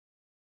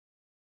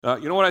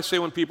You know what I say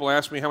when people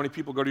ask me how many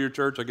people go to your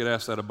church? I get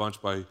asked that a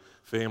bunch by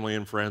family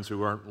and friends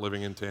who aren't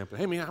living in Tampa.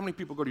 Hey, man, how many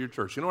people go to your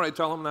church? You know what I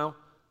tell them now?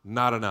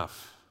 Not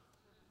enough.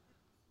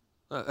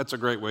 That's a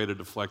great way to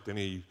deflect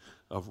any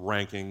of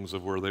rankings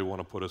of where they want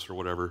to put us or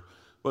whatever.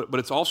 But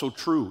it's also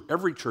true.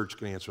 Every church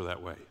can answer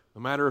that way.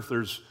 No matter if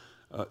there's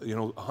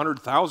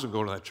 100,000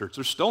 go to that church,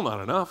 there's still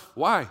not enough.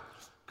 Why?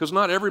 Because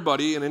not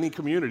everybody in any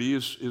community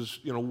is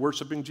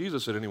worshiping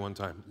Jesus at any one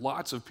time.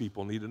 Lots of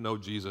people need to know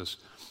Jesus.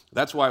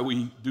 That's why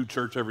we do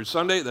church every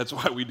Sunday. That's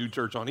why we do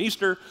church on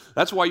Easter.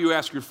 That's why you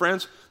ask your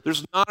friends.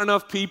 There's not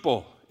enough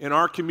people in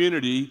our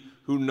community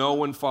who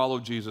know and follow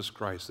Jesus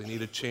Christ. They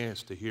need a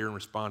chance to hear and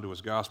respond to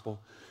his gospel.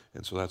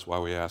 And so that's why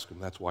we ask them.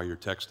 That's why you're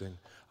texting.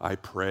 I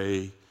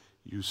pray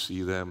you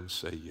see them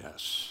say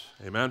yes.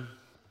 Amen?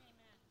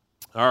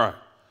 All right.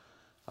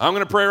 I'm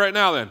going to pray right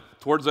now then,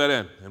 towards that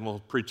end, and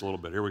we'll preach a little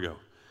bit. Here we go.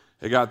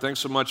 Hey, God, thanks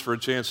so much for a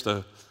chance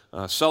to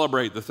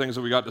celebrate the things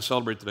that we got to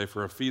celebrate today,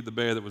 for a Feed the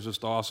Bay that was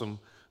just awesome,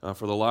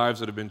 for the lives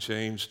that have been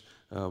changed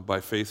by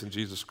faith in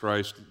Jesus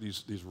Christ,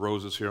 these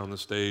roses here on the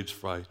stage,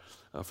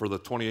 for the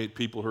 28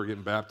 people who are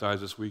getting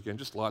baptized this weekend.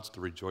 Just lots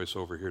to rejoice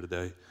over here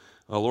today.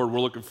 Lord, we're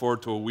looking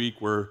forward to a week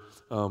where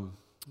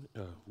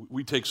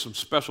we take some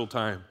special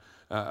time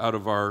out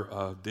of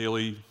our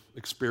daily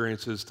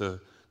experiences to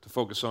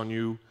focus on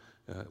you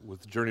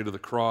with the journey to the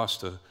cross,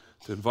 to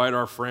invite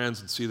our friends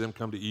and see them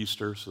come to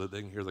Easter so that they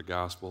can hear the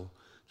gospel.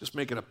 Just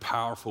make it a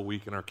powerful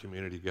week in our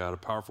community, God, a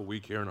powerful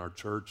week here in our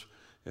church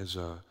as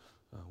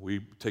we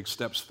take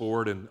steps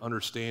forward in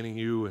understanding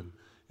you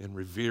and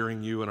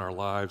revering you in our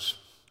lives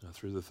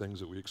through the things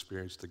that we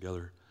experience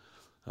together.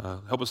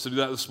 Help us to do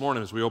that this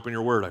morning as we open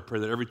your word. I pray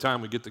that every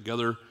time we get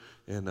together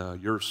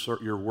and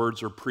your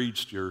words are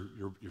preached, your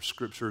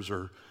scriptures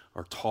are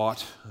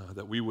taught,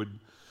 that we would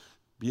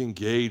be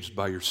engaged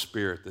by your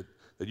Spirit,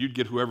 that you'd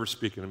get whoever's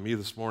speaking to me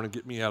this morning,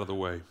 get me out of the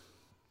way.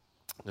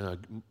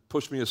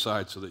 Push me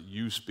aside so that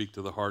you speak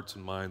to the hearts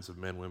and minds of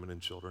men, women, and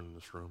children in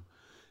this room.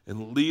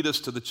 And lead us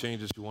to the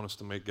changes you want us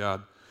to make,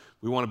 God.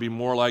 We want to be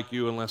more like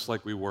you and less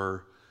like we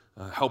were.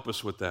 Help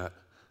us with that.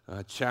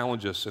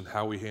 Challenge us in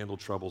how we handle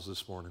troubles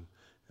this morning.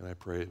 And I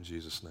pray it in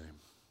Jesus' name.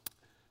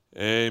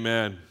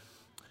 Amen.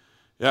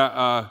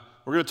 Yeah,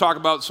 we're going to talk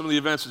about some of the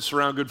events that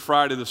surround Good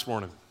Friday this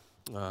morning.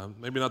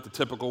 Maybe not the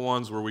typical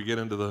ones where we get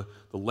into the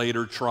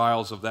later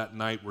trials of that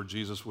night where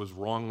Jesus was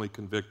wrongly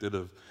convicted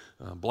of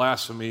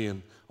blasphemy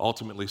and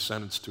ultimately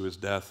sentenced to his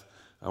death.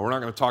 We're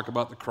not going to talk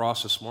about the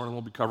cross this morning.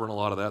 We'll be covering a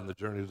lot of that in the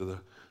journey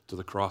to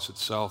the cross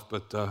itself.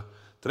 But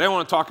today I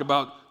want to talk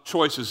about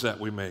choices that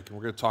we make. And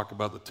we're going to talk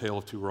about the tale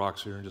of two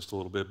rocks here in just a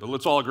little bit. But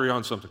let's all agree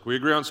on something. Can we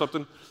agree on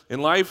something?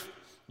 In life,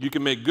 you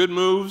can make good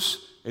moves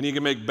and you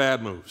can make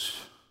bad moves.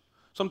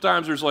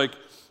 Sometimes there's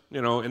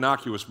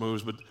innocuous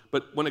moves,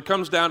 but when it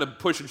comes down to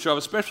push and shove,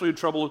 especially in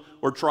trouble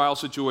or trial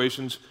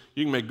situations,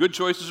 you can make good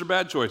choices or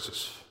bad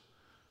choices.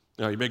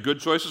 Now, you make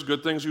good choices,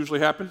 good things usually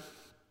happen.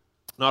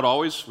 Not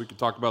always. We could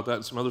talk about that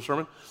in some other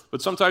sermon.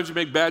 But sometimes you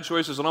make bad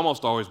choices, and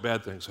almost always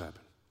bad things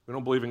happen. We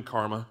don't believe in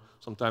karma.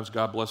 Sometimes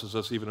God blesses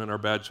us even in our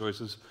bad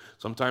choices.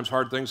 Sometimes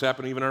hard things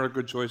happen even in our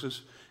good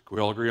choices. Can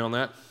we all agree on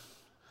that?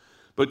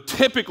 But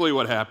typically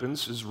what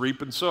happens is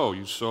reap and sow.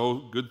 You sow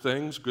good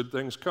things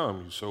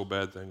come. You sow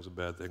bad things, and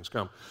bad things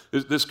come.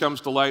 This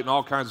comes to light in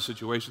all kinds of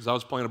situations. I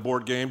was playing a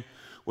board game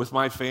with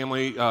my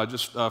family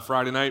just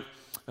Friday night.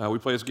 We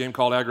play this game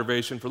called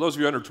Aggravation. For those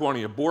of you under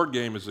 20, a board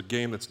game is a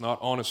game that's not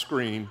on a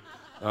screen.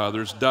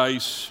 There's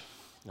dice.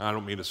 I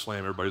don't mean to slam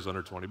everybody's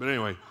under 20, but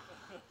anyway,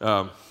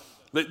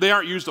 they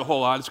aren't used a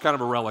whole lot. It's kind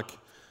of a relic.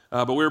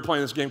 But we were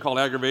playing this game called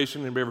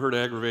Aggravation. Anybody ever heard of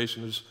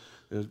Aggravation?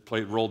 It's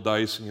roll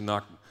dice and you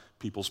knock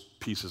people's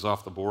pieces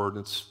off the board,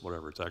 and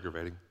it's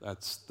aggravating.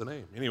 That's the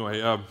name.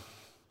 Anyway, and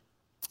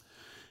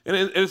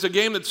it's a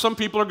game that some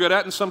people are good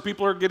at and some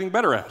people are getting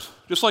better at,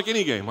 just like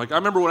any game. Like I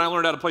remember when I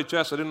learned how to play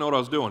chess, I didn't know what I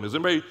was doing. Does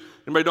anybody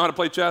know how to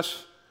play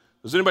chess?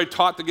 Was anybody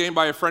taught the game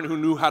by a friend who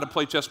knew how to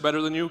play chess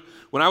better than you?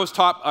 When I was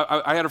taught,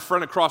 I had a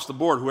friend across the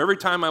board who every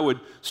time I would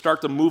start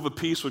to move a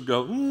piece would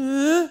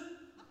go,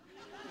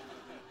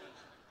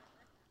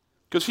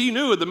 because he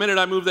knew the minute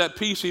I moved that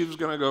piece, he was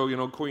going to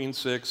go, queen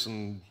 6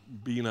 and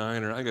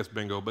b9, or I guess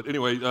bingo. But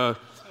anyway,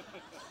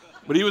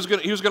 but he was going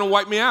to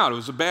wipe me out. It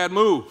was a bad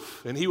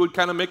move, and he would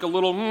kind of make a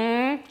little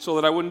so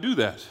that I wouldn't do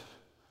that.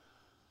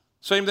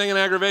 Same thing in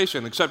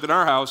Aggravation, except in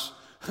our house,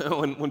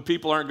 when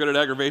people aren't good at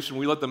Aggravation,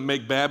 we let them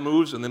make bad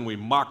moves, and then we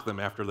mock them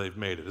after they've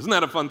made it. Isn't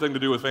that a fun thing to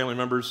do with family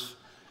members?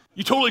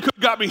 You totally could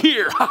have got me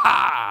here, ha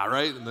ha,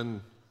 right? And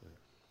then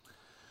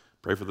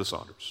pray for the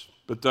Saunders.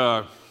 But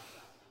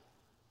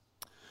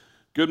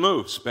good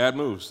moves, bad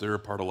moves, they're a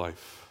part of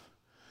life.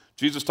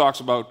 Jesus talks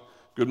about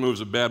good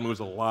moves and bad moves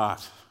a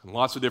lot, in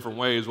lots of different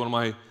ways. One of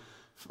my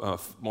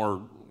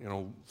more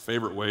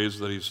favorite ways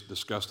that he's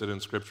discussed it in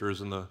Scripture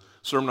is in the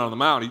Sermon on the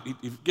Mount.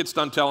 He gets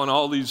done telling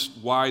all these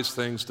wise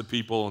things to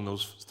people in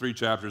those 3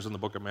 chapters in the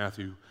book of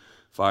Matthew,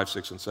 5,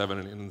 6, and 7.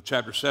 And in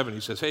chapter 7, he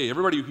says, hey,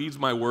 everybody who heeds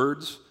my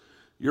words,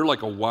 you're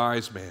like a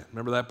wise man.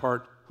 Remember that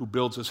part? Who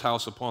builds his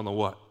house upon the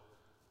what?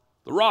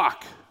 The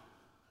rock.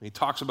 And he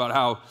talks about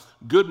how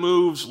good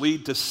moves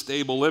lead to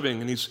stable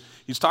living. And he's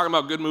talking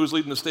about good moves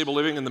leading to stable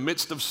living in the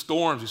midst of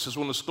storms. He says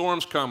when the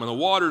storms come and the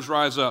waters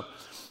rise up,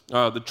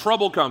 the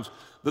trouble comes,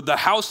 that the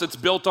house that's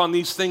built on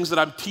these things that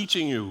I'm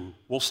teaching you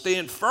will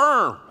stand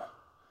firm.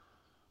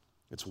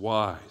 It's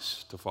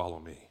wise to follow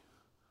me.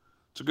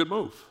 It's a good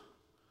move.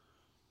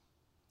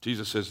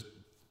 Jesus says,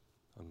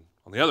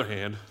 on the other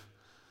hand,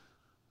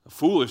 a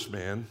foolish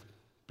man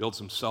builds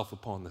himself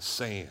upon the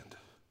sand.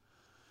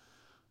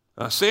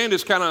 Sand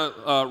is kind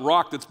of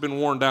rock that's been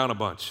worn down a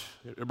bunch.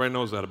 Everybody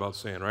knows that about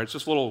sand, right? It's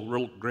just little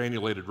real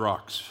granulated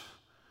rocks.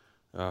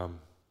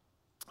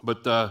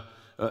 But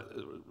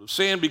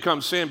sand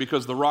becomes sand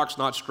because the rock's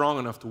not strong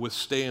enough to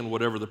withstand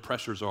whatever the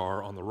pressures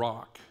are on the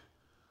rock.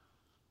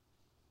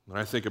 When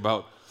I think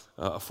about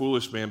a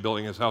foolish man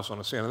building his house on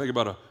the sand, I think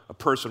about a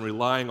person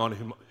relying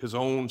on his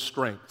own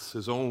strength,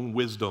 his own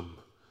wisdom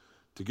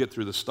to get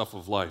through the stuff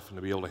of life and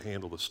to be able to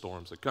handle the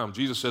storms that come.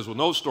 Jesus says when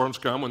those storms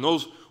come, when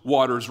those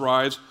waters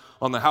rise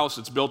on the house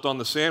that's built on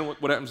the sand,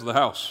 what happens to the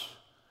house?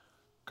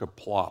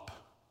 Kaplop.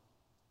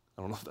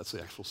 I don't know if that's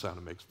the actual sound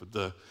it makes,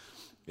 but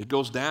it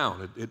goes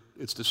down.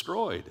 It's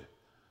destroyed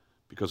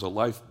because a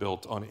life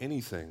built on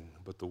anything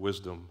but the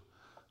wisdom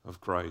of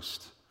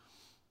Christ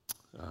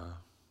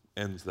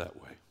ends that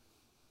way.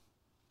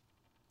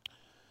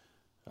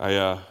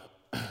 I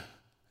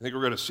think we're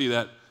going to see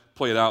that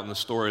played out in the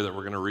story that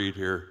we're going to read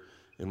here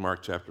in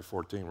Mark chapter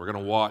 14. We're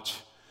going to watch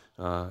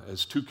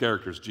as two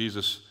characters,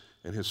 Jesus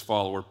and his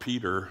follower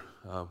Peter,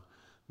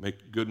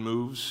 make good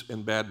moves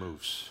and bad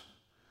moves.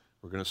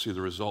 We're going to see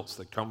the results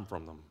that come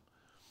from them.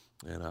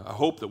 And I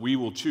hope that we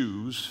will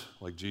choose,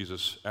 like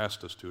Jesus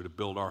asked us to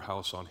build our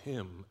house on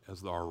him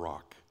as our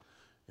rock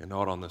and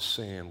not on the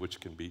sand, which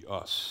can be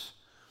us,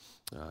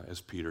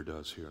 as Peter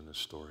does here in this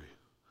story.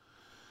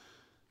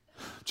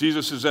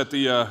 Jesus is at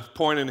the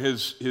point in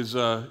his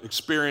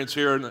experience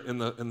here in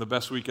the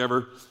best week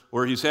ever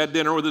where he's had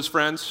dinner with his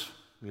friends.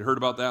 You heard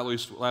about that at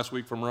least last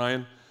week from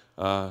Ryan.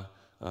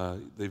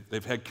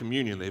 They've had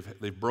communion.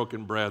 They've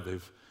broken bread.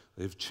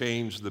 They've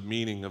changed the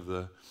meaning of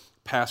the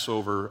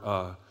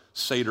Passover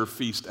Seder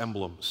feast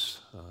emblems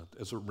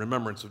as a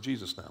remembrance of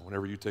Jesus now.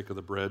 Whenever you take of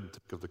the bread,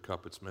 take of the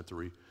cup, it's meant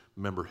to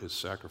remember his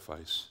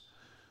sacrifice.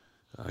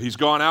 He's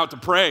gone out to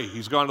pray.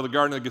 He's gone to the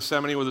Garden of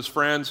Gethsemane with his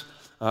friends.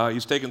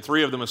 He's taken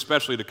 3 of them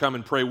especially to come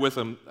and pray with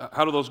him.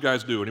 How do those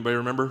guys do? Anybody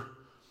remember?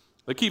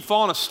 They keep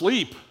falling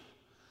asleep.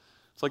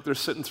 It's like they're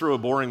sitting through a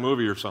boring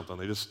movie or something.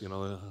 They just,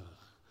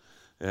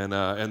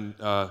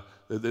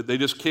 they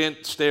just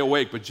can't stay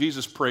awake. But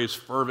Jesus prays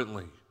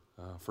fervently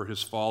for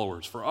his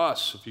followers, for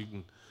us. If you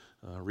can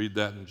read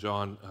that in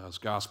John's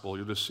gospel,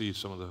 you'll just see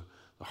some of the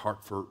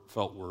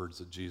heartfelt words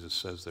that Jesus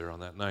says there on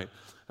that night.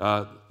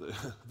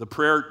 The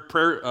prayer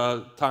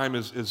time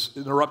is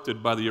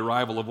interrupted by the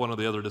arrival of one of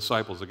the other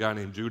disciples, a guy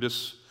named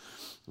Judas.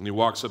 And he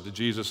walks up to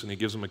Jesus and he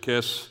gives him a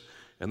kiss.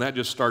 And that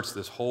just starts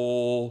this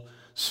whole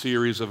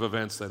series of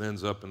events that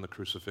ends up in the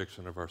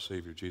crucifixion of our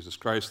Savior, Jesus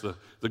Christ.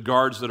 The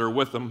guards that are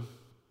with him,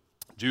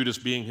 Judas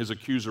being his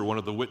accuser, one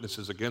of the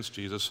witnesses against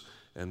Jesus,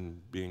 and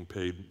being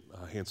paid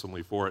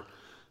handsomely for it,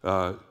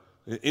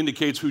 it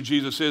indicates who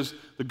Jesus is.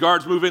 The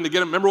guards move in to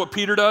get him. Remember what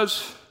Peter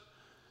does?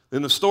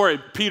 In the story,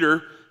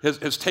 Peter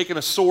has taken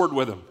a sword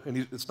with him. And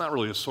it's not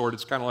really a sword.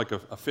 It's kind of like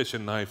a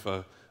fishing knife,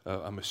 a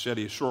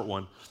machete, a short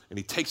one. And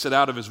he takes it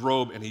out of his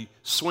robe, and he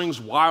swings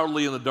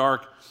wildly in the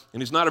dark.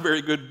 And he's not a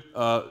very good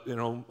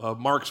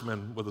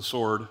marksman with a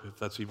sword, if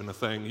that's even a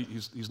thing.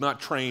 He's not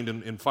trained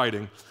in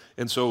fighting.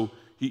 And so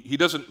he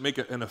doesn't make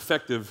an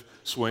effective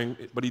swing,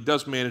 but he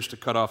does manage to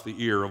cut off the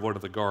ear of one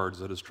of the guards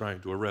that is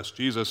trying to arrest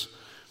Jesus.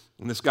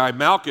 And this guy,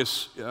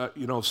 Malchus,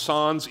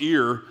 Son's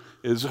ear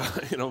is,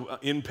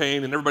 in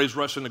pain, and everybody's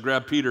rushing to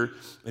grab Peter.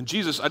 And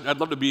Jesus, I'd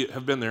love to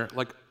have been there.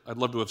 Like, I'd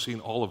love to have seen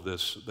all of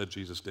this that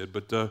Jesus did.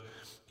 But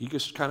he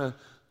just kind of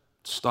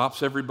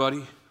stops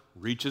everybody,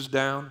 reaches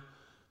down,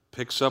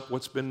 picks up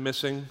what's been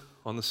missing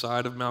on the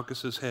side of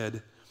Malchus's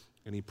head,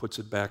 and he puts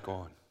it back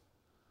on.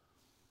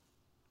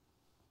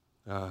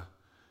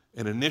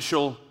 An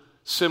initial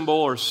symbol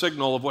or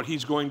signal of what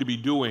he's going to be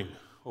doing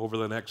over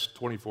the next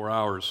 24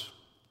 hours,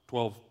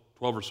 12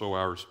 or so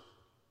hours,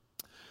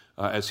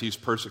 as he's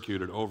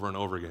persecuted over and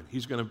over again.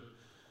 He's going to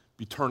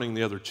be turning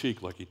the other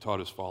cheek like he taught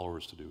his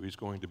followers to do. He's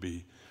going to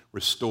be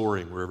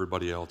restoring where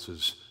everybody else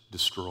is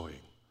destroying.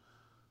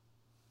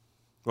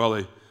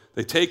 Well,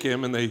 they take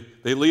him and they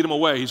lead him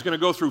away. He's going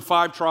to go through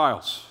 5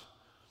 trials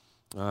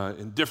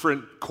in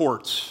different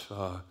courts.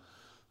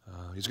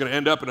 He's going to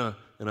end up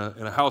in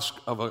a house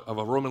of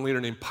a Roman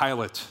leader named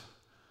Pilate.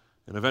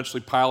 And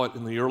eventually Pilate,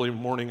 in the early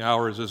morning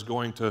hours, is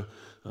going to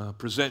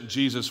present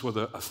Jesus with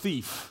a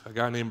thief, a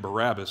guy named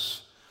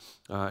Barabbas.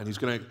 And he's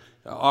going to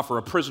offer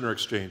a prisoner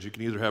exchange. You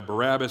can either have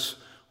Barabbas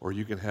or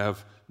you can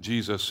have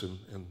Jesus.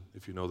 And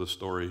if you know the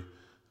story,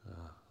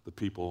 the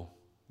people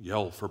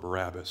yell for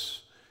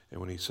Barabbas. And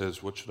when he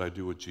says, "What should I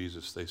do with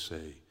Jesus?" they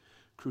say,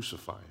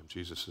 "Crucify him."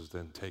 Jesus is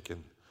then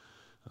taken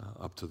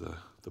up to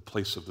the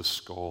place of the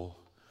skull.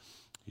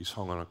 He's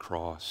hung on a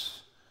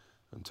cross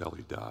until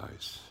he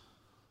dies.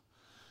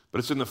 But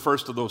it's in the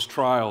first of those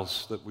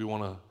trials that we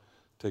want to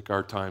take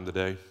our time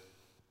today.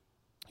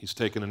 He's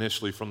taken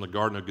initially from the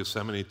Garden of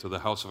Gethsemane to the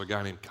house of a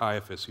guy named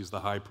Caiaphas. He's the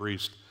high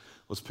priest.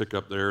 Let's pick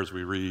up there as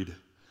we read. It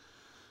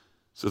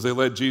says they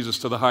led Jesus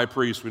to the high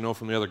priest. We know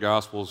from the other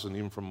Gospels and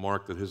even from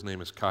Mark that his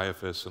name is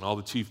Caiaphas. And all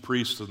the chief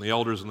priests and the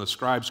elders and the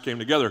scribes came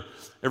together.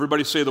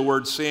 Everybody say the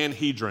word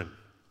Sanhedrin.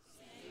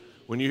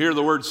 When you hear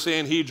the word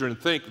Sanhedrin,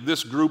 think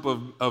this group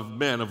of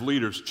men, of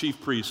leaders, chief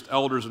priests,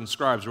 elders, and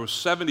scribes. There were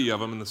 70 of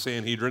them in the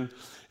Sanhedrin,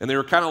 and they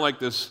were kind of like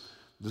this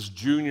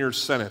junior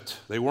senate.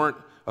 They weren't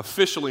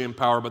officially in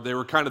power, but they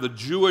were kind of the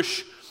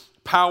Jewish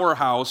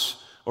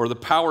powerhouse or the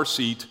power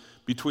seat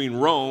between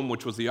Rome,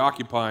 which was the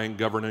occupying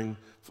governing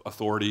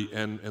authority,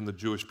 and the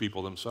Jewish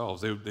people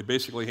themselves. They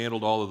basically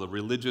handled all of the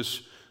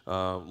religious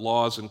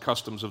laws and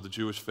customs of the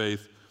Jewish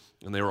faith,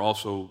 and they were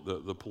also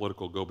the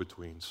political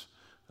go-betweens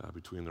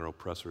between their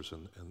oppressors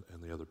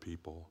and the other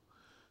people.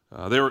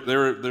 They were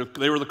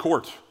the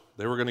court.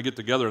 They were going to get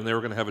together and they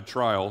were going to have a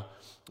trial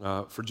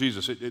for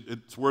Jesus.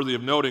 It's worthy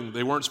of noting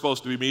they weren't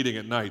supposed to be meeting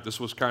at night. This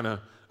was kind of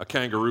a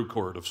kangaroo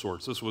court of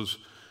sorts. This was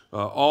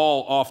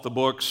all off the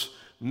books.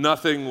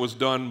 Nothing was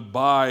done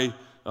by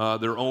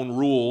their own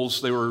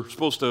rules. They were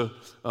supposed to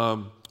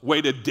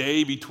wait a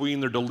day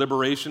between their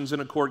deliberations in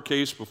a court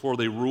case before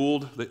they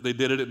ruled. They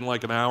did it in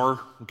like an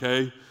hour,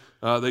 okay?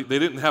 They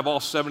didn't have all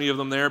 70 of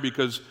them there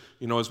because,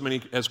 as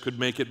many as could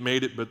make it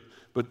made it,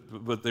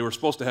 but they were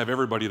supposed to have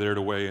everybody there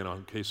to weigh in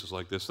on cases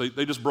like this.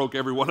 They just broke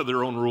every one of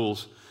their own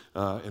rules,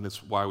 and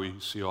it's why we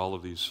see all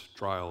of these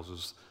trials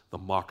as the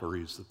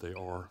mockeries that they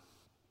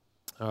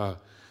are.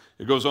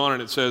 It goes on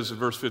and it says in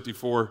verse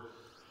 54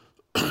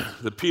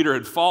 that Peter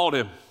had followed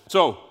him.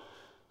 So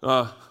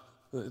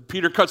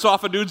Peter cuts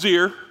off a dude's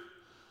ear,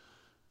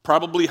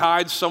 probably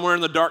hides somewhere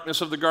in the darkness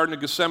of the Garden of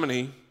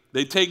Gethsemane.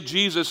 They take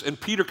Jesus, and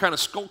Peter kind of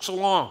skulks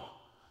along,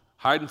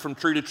 hiding from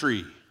tree to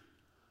tree,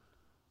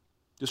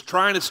 just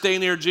trying to stay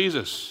near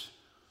Jesus.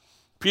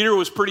 Peter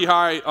was pretty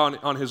high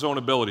on his own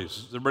abilities.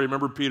 Does everybody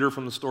remember Peter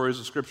from the stories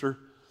of Scripture?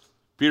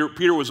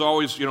 Peter was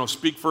always,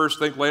 speak first,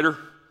 think later.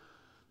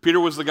 Peter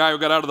was the guy who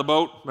got out of the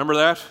boat. Remember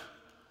that?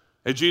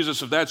 Hey,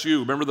 Jesus, if that's you,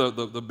 remember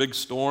the big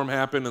storm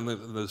happened and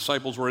the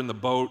disciples were in the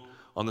boat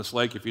on this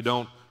lake. If you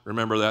don't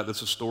remember that,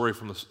 that's a story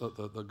from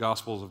the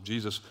Gospels of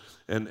Jesus.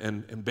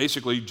 And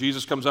basically,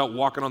 Jesus comes out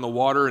walking on the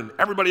water, and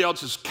everybody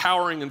else is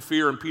cowering in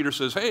fear, and Peter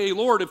says, hey,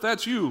 Lord, if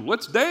that's you,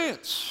 let's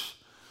dance.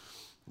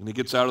 And he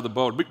gets out of the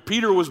boat. But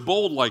Peter was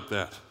bold like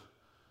that.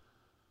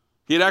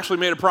 He had actually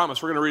made a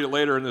promise, we're going to read it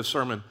later in this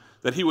sermon,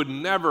 that he would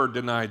never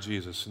deny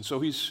Jesus. And so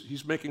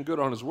he's making good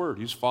on his word.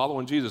 He's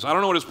following Jesus. I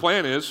don't know what his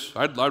plan is.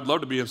 I'd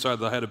love to be inside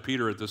the head of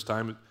Peter at this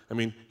time. I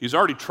mean, he's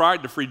already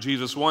tried to free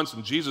Jesus once,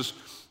 and Jesus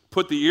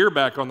put the ear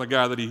back on the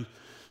guy that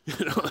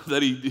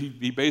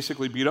he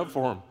basically beat up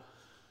for him.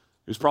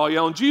 He was probably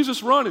yelling,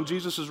 Jesus, run, and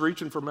Jesus is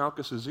reaching for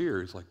Malchus's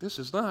ear. He's like, this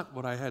is not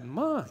what I had in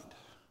mind.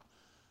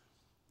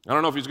 I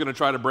don't know if he's going to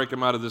try to break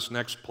him out of this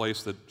next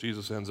place that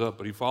Jesus ends up,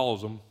 but he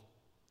follows him.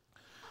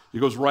 He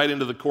goes right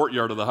into the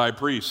courtyard of the high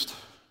priest.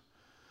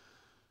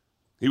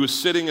 He was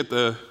sitting at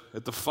the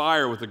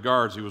fire with the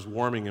guards. He was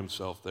warming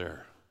himself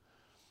there.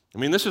 I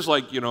mean, this is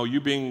like,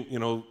 you being,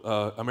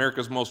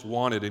 America's Most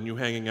Wanted and you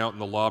hanging out in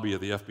the lobby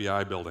of the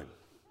FBI building.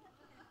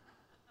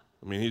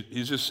 I mean,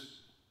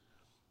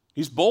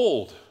 he's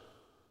bold.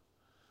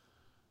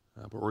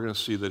 But we're going to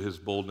see that his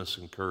boldness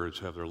and courage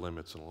have their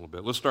limits in a little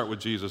bit. Let's start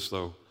with Jesus,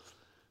 though.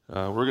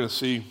 We're going to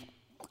see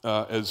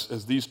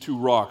as these two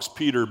rocks,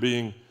 Peter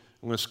being,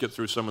 I'm going to skip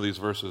through some of these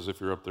verses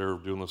if you're up there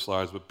doing the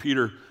slides, but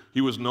Peter,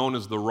 he was known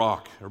as the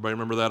rock. Everybody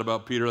remember that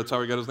about Peter? That's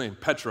how he got his name.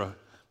 Petra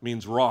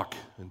means rock.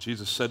 And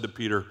Jesus said to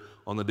Peter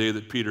on the day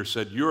that Peter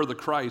said, you're the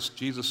Christ,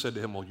 Jesus said to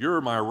him, well,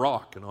 you're my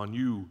rock, and on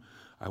you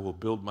I will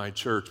build my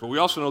church. But we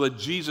also know that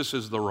Jesus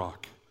is the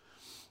rock.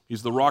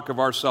 He's the rock of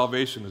our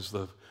salvation, as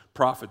the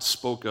prophets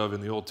spoke of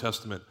in the Old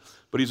Testament.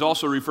 But he's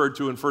also referred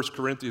to in 1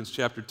 Corinthians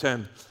chapter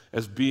 10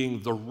 as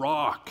being the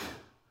rock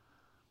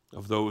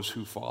of those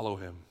who follow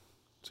him.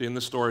 See, in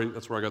this story,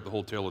 that's where I got the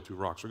whole tale of two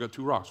rocks. We got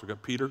two rocks. We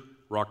got Peter,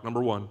 rock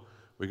number one.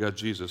 We got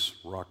Jesus,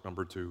 rock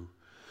number two.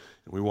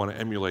 And we want to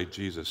emulate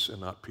Jesus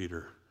and not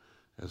Peter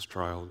as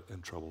trial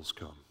and troubles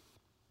come.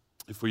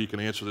 If we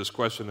can answer this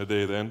question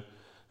today, then,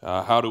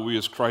 how do we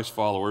as Christ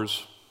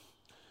followers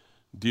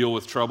deal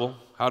with trouble?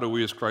 How do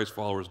we as Christ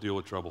followers deal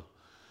with trouble?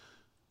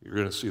 You're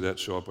going to see that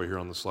show up right here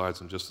on the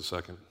slides in just a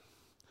second.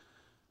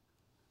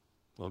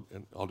 Well,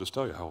 and I'll just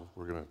tell you how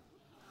we're going to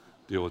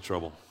deal with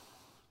trouble.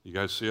 You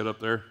guys see it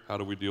up there? How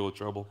do we deal with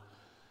trouble?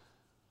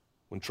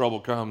 When trouble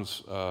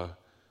comes,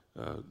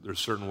 there's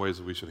certain ways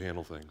that we should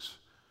handle things.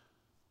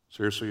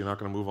 Seriously, you're not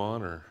going to move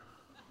on, or?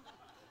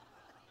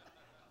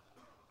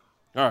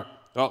 All right.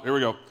 Well, here we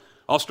go.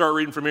 I'll start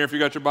reading from here. If you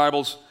got your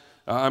Bibles,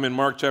 I'm in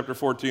Mark chapter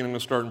 14. I'm going to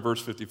start in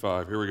verse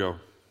 55. Here we go.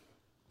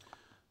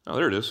 Oh,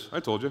 there it is.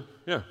 I told you.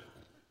 Yeah.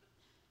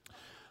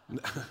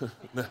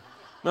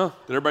 No,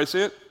 did everybody see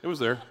it? It was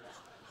there.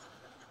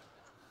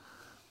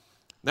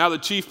 Now the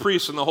chief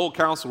priests and the whole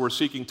council were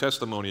seeking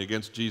testimony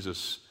against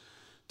Jesus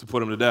to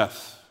put him to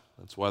death.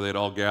 That's why they'd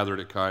all gathered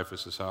at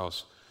Caiaphas'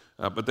 house.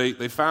 But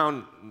they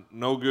found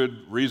no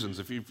good reasons.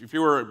 If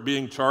you were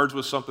being charged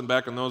with something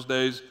back in those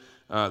days,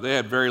 they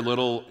had very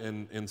little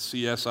in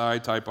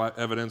CSI type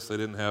evidence. They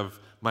didn't have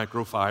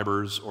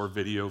microfibers or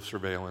video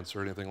surveillance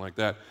or anything like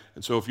that.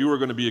 And so if you were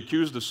going to be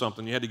accused of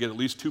something, you had to get at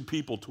least two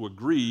people to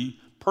agree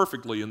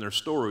perfectly in their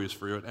stories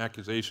for an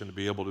accusation to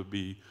be able to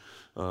be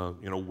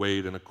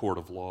weighed in a court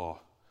of law.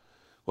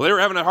 Well, they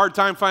were having a hard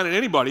time finding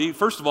anybody,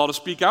 first of all, to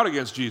speak out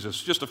against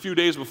Jesus. Just a few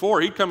days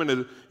before, he'd come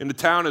into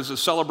town as a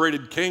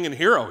celebrated king and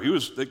hero.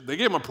 They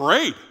gave him a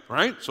parade,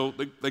 right? So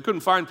they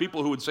couldn't find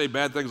people who would say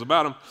bad things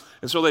about him.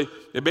 And so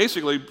they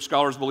basically,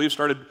 scholars believe,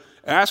 started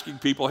asking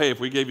people, hey, if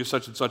we gave you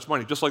such and such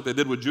money, just like they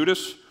did with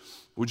Judas,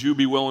 would you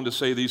be willing to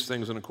say these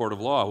things in a court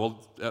of law?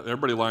 Well,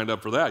 everybody lined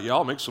up for that. Yeah,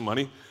 I'll make some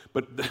money.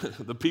 But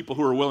the people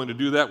who were willing to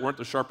do that weren't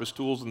the sharpest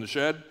tools in the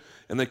shed,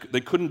 and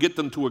they couldn't get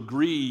them to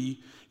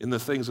agree in the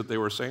things that they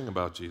were saying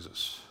about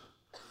Jesus.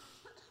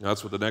 Now,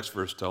 that's what the next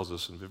verse tells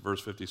us. In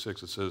verse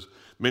 56, it says,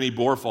 many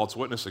bore false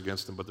witness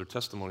against him, but their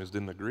testimonies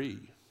didn't agree.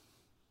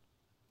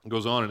 It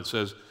goes on and it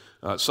says,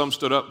 some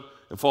stood up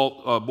and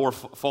bore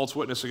false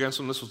witness against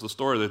him. This was the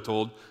story they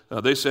told.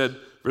 They said,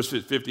 verse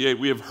 58,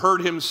 we have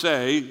heard him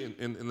say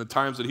in the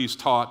times that he's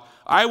taught,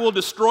 I will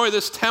destroy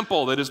this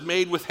temple that is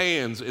made with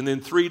hands, and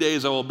in 3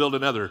 days I will build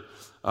another,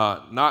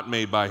 not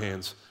made by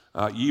hands.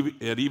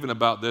 Even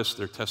about this,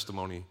 their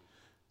testimony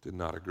did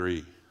not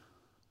agree.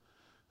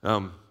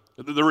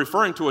 They're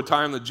referring to a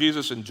time that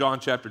Jesus in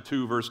John chapter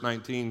 2, verse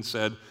 19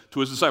 said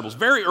to his disciples,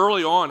 very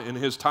early on in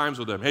his times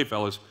with them, hey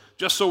fellas,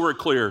 just so we're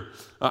clear,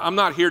 I'm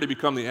not here to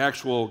become the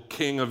actual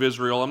king of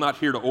Israel. I'm not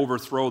here to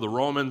overthrow the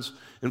Romans.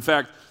 In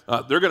fact,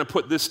 they're going to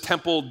put this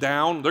temple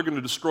down. They're going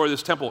to destroy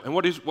this temple. And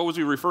what was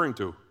he referring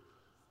to?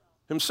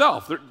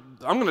 Himself.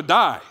 I'm going to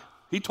die.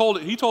 He told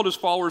his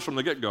followers from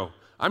the get-go,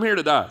 I'm here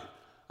to die.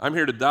 I'm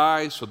here to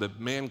die so that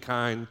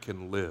mankind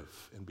can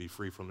live and be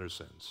free from their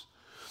sins.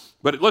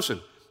 But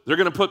listen, they're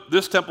going to put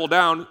this temple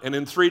down, and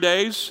in 3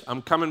 days,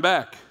 I'm coming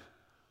back.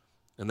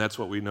 And that's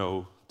what we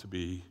know to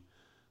be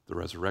the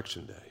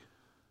resurrection day,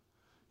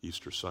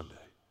 Easter Sunday.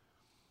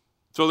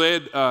 So they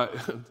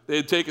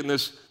had taken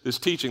this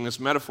teaching,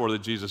 this metaphor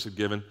that Jesus had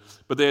given,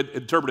 but they had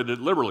interpreted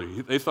it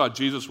liberally. They thought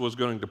Jesus was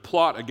going to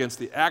plot against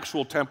the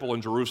actual temple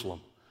in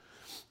Jerusalem,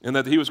 and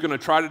that he was going to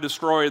try to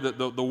destroy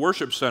the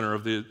worship center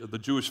of the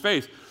Jewish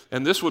faith.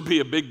 And this would be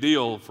a big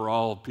deal for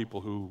all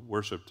people who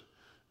worshiped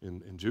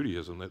in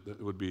Judaism. That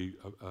it would be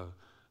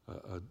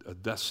a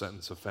death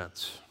sentence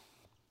offense.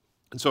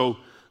 And so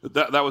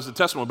that was the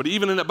testimony. But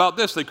even about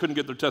this, they couldn't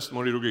get their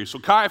testimony to agree. So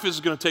Caiaphas is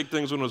going to take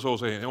things into his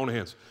own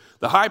hands.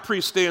 The high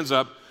priest stands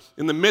up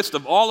in the midst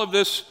of all of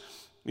this,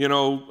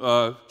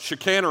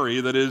 chicanery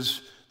that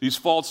is these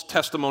false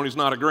testimonies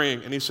not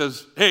agreeing. And he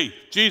says, hey,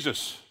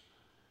 Jesus,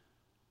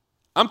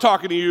 I'm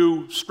talking to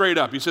you straight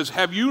up. He says,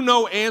 have you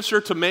no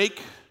answer to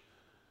make?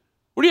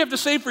 What do you have to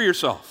say for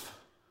yourself?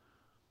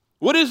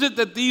 What is it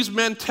that these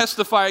men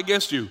testify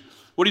against you?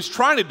 What he's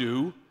trying to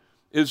do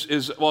is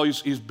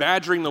he's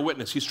badgering the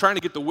witness. He's trying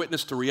to get the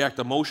witness to react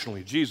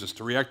emotionally, Jesus,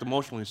 to react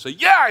emotionally and say,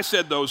 yeah, I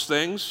said those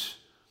things.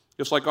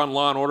 Just like on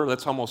Law & Order,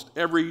 that's almost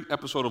every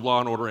episode of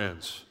Law & Order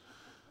ends.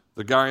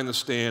 The guy in the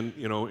stand,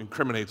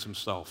 incriminates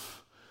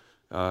himself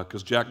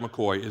because Jack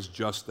McCoy is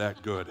just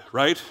that good,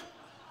 right?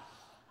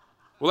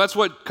 Well, that's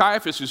what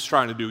Caiaphas is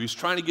trying to do. He's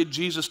trying to get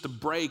Jesus to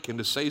break and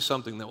to say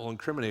something that will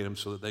incriminate him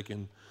so that they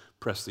can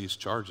press these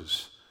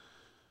charges.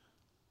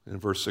 In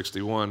verse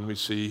 61, we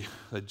see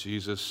that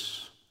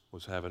Jesus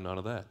was having none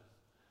of that.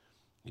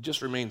 He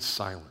just remained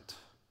silent,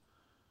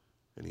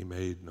 and he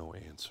made no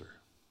answer.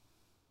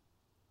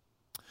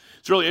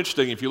 It's really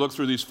interesting, if you look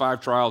through these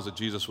 5 trials that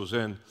Jesus was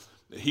in,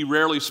 he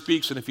rarely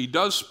speaks, and if he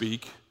does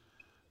speak,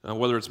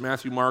 whether it's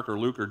Matthew, Mark, or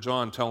Luke, or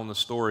John telling the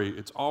story,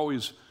 it's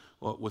always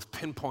with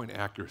pinpoint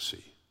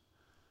accuracy.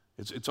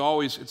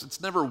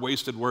 It's never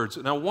wasted words.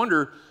 And I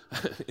wonder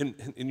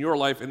in your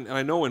life, and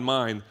I know in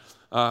mine,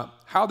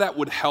 how that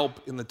would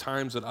help in the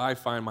times that I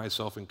find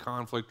myself in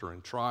conflict or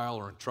in trial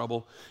or in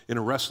trouble, in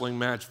a wrestling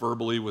match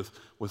verbally with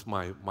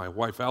my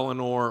wife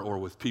Eleanor or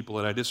with people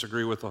that I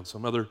disagree with on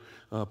some other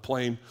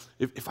plane.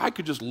 If I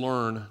could just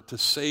learn to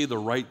say the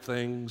right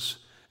things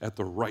at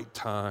the right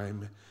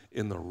time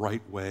in the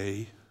right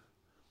way,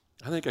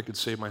 I think I could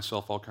save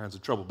myself all kinds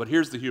of trouble. But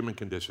here's the human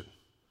condition.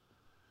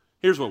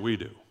 Here's what we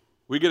do.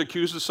 We get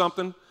accused of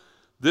something,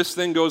 this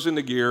thing goes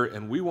into gear,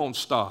 and we won't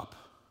stop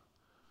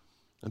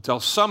until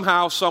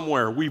somehow,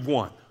 somewhere, we've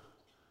won.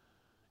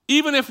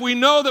 Even if we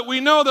know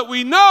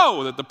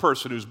that the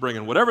person who's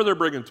bringing whatever they're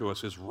bringing to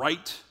us is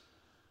right,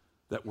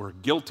 that we're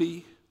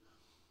guilty,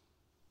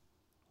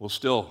 we'll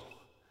still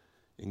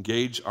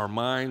engage our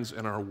minds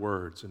and our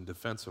words in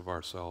defense of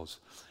ourselves,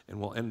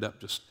 and we'll end up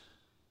just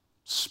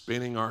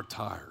spinning our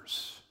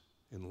tires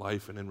in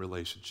life and in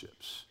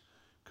relationships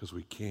because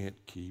we can't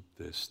keep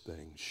this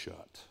thing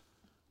shut.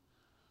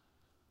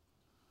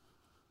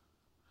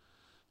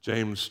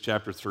 James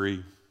chapter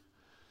 3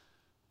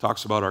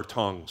 talks about our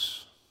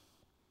tongues.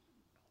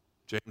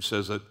 James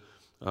says that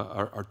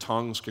our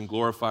tongues can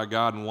glorify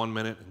God in 1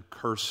 minute and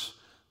curse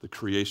the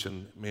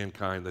creation,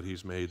 mankind that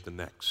he's made the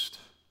next.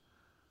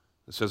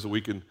 It says that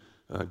we can,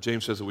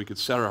 James says that we could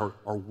set our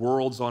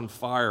worlds on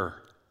fire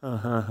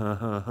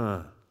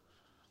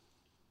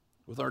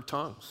with our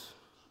tongues.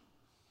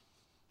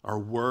 Our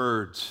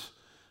words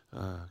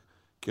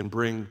can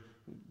bring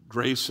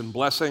grace and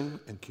blessing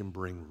and can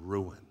bring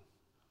ruin.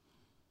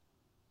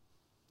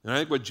 And I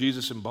think what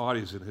Jesus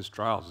embodies in his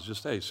trials is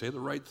just, hey, say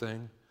the right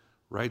thing,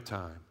 right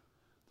time,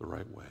 the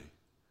right way,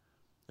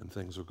 and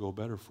things will go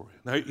better for you.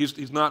 Now,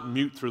 he's not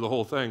mute through the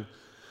whole thing.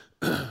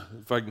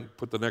 If I can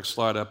put the next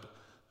slide up,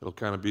 it'll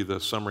kind of be the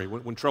summary.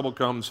 When trouble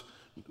comes,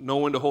 know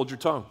when to hold your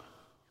tongue.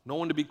 Know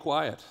when to be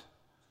quiet.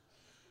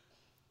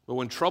 But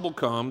when trouble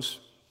comes,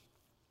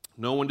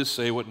 know when to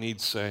say what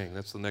needs saying.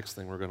 That's the next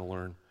thing we're going to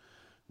learn.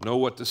 Know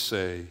what to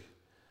say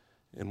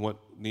and what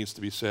needs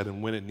to be said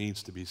and when it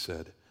needs to be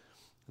said.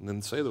 And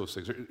then say those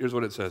things. Here's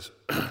what it says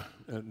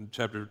in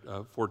chapter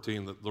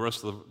 14. The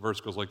rest of the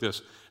verse goes like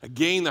this.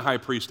 Again, the high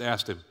priest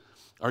asked him,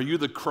 are you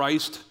the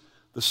Christ,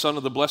 the Son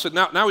of the Blessed?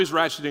 Now he's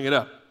ratcheting it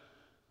up.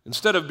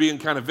 Instead of being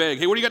kind of vague,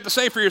 hey, what do you got to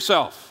say for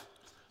yourself?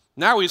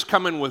 Now he's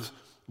coming with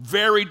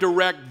very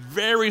direct,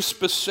 very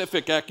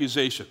specific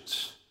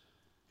accusations.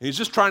 And he's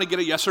just trying to get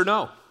a yes or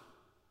no.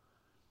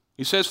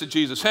 He says to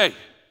Jesus, hey,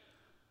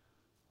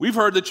 we've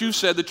heard that you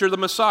said that you're the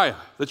Messiah,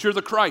 that you're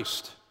the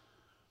Christ.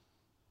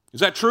 Is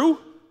that true?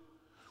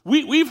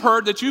 We've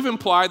heard that you've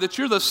implied that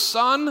you're the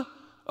Son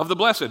of the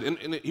Blessed.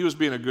 And he was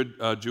being a good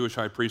Jewish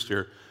high priest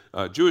here.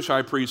 Jewish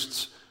high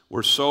priests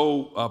were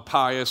so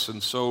pious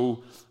and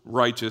so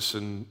righteous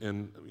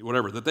and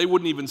whatever that they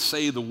wouldn't even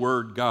say the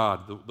word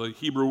God, the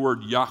Hebrew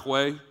word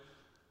Yahweh.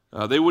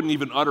 They wouldn't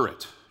even utter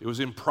it. It was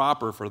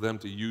improper for them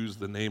to use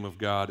the name of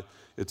God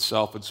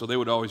itself. And so they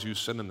would always use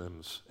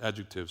synonyms,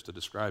 adjectives to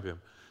describe him.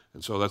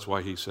 And so that's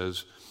why he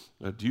says,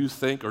 do you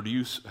think or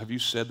have you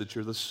said that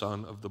you're the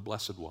Son of the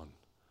Blessed One?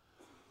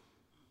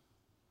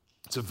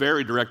 It's a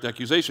very direct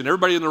accusation.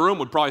 Everybody in the room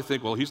would probably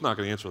think, well, he's not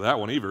going to answer that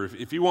one either.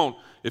 If he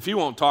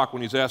won't talk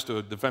when he's asked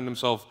to defend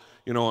himself,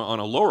 on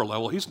a lower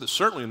level, he's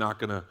certainly not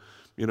going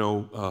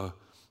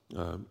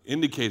to,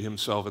 indicate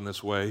himself in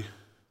this way.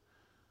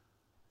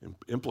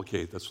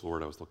 Implicate, that's the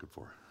word I was looking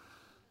for.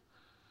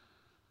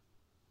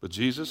 But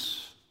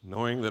Jesus,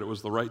 knowing that it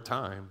was the right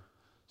time,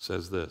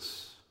 says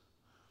this.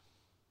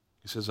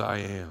 He says, I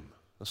am.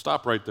 Now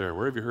stop right there.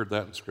 Where have you heard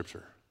that in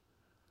Scripture?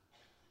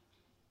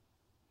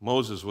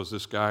 Moses was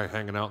this guy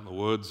hanging out in the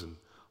woods, and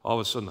all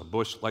of a sudden the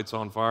bush lights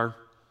on fire,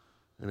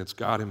 and it's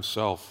God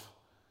himself.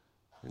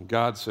 And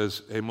God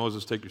says, hey,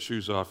 Moses, take your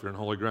shoes off. You're on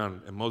holy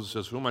ground. And Moses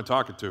says, who am I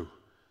talking to?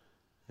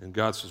 And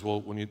God says,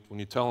 well, when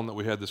you tell them that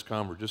we had this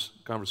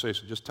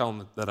conversation, just tell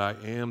them that I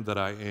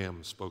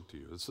am spoke to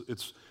you.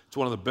 It's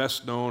one of the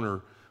best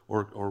known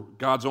or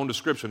God's own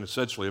description,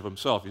 essentially, of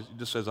himself. He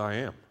just says, I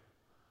am.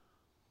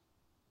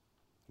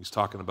 He's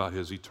talking about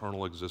his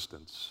eternal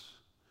existence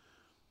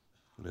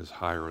and his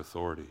higher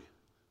authority.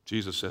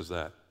 Jesus says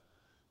that.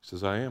 He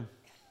says, I am.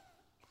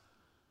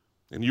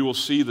 And you will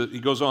see that, he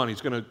goes on,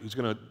 he's going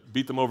to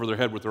beat them over their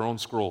head with their own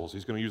scrolls.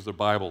 He's going to use their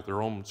Bible,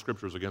 their own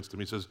scriptures against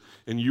them. He says,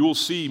 and you will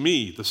see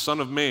me, the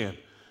Son of Man.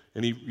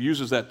 And he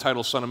uses that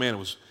title, Son of Man.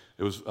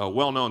 It was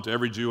well known to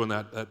every Jew in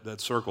that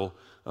circle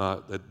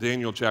that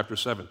Daniel chapter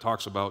 7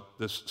 talks about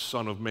this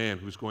Son of Man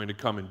who's going to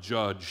come and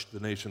judge the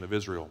nation of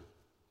Israel.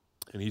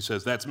 And he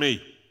says, that's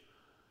me.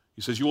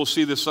 He says, you will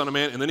see this Son of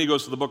Man. And then he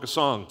goes to the book of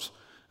Psalms.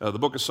 The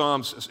book of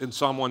Psalms in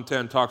Psalm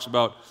 110 talks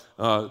about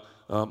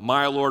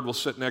my Lord will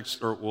sit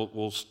next, or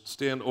will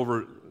stand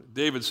over.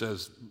 David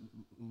says,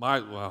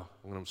 I'm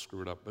going to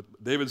screw it up. But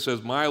David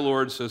says, my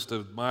Lord says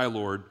to my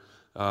Lord,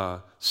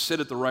 sit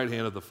at the right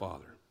hand of the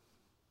Father.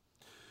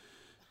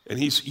 And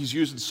he's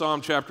using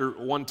Psalm chapter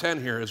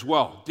 110 here as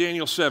well.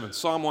 Daniel 7,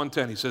 Psalm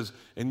 110, he says,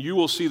 and you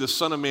will see the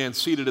Son of Man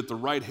seated at the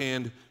right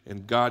hand,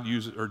 and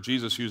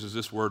Jesus uses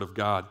this word of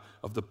God,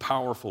 of the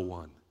powerful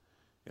one.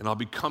 And I'll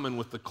be coming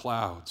with the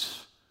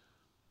clouds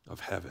of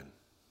heaven.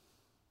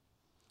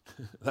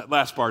 That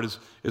last part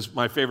is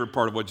my favorite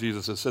part of what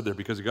Jesus has said there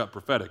because he got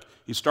prophetic.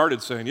 He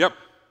started saying, yep,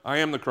 I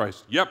am the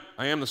Christ. Yep,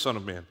 I am the Son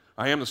of Man.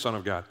 I am the Son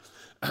of God.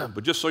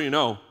 But just so you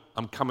know,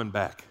 I'm coming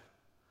back.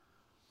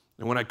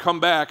 And when I come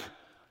back,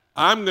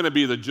 I'm going to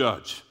be the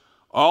judge.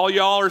 All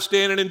y'all are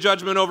standing in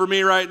judgment over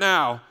me right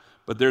now,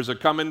 but there's a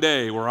coming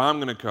day where I'm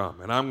going to come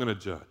and I'm going to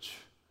judge.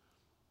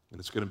 And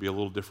it's going to be a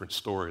little different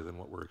story than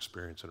what we're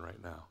experiencing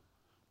right now.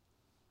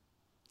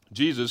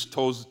 Jesus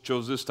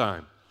chose this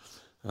time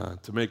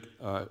to make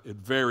it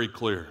very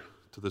clear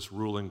to this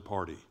ruling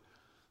party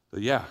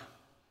that, yeah,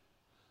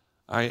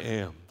 I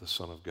am the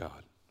Son of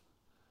God.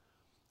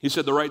 He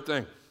said the right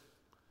thing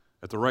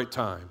at the right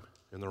time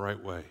in the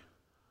right way.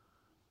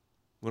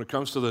 When it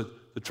comes to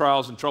the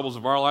trials and troubles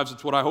of our lives,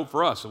 it's what I hope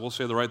for us, that we'll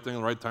say the right thing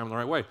in the right time in the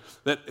right way.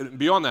 That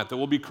beyond that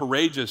we'll be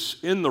courageous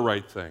in the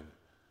right thing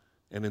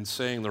and in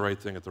saying the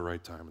right thing at the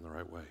right time in the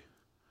right way.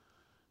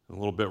 In a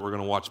little bit, we're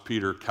going to watch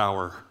Peter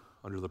cower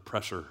under the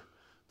pressure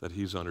that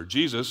he's under.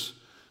 Jesus,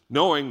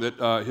 knowing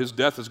that his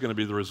death is going to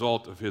be the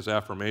result of his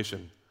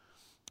affirmation,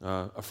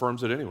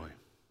 affirms it anyway.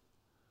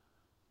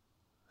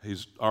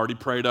 He's already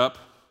prayed up.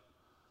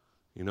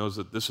 He knows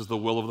that this is the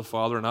will of the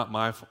Father, not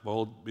my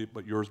will,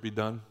 but yours be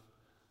done.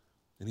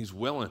 And he's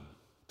willing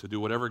to do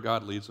whatever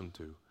God leads him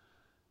to,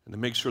 and to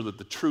make sure that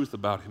the truth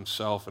about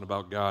himself and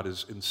about God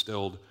is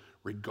instilled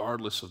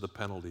regardless of the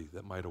penalty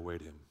that might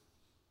await him.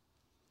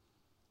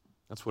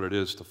 That's what it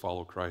is to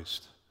follow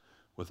Christ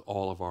with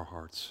all of our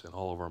hearts and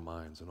all of our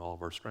minds and all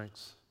of our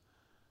strengths.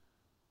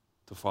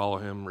 To follow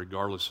him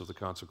regardless of the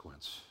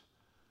consequence.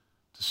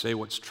 To say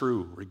what's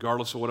true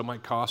regardless of what it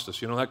might cost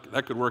us. You know,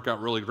 that could work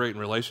out really great in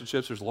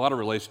relationships. There's a lot of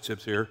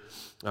relationships here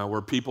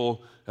where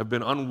people have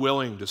been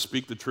unwilling to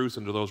speak the truth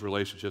into those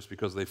relationships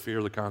because they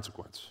fear the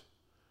consequence.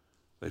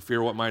 They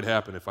fear what might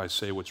happen if I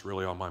say what's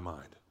really on my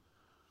mind.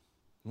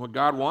 And what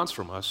God wants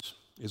from us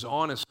is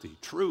honesty,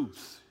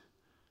 truth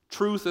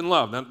and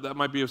love. That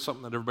might be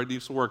something that everybody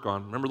needs to work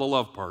on. Remember the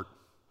love part.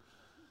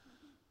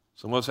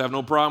 Some of us have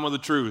no problem with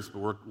the truth, but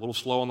we're a little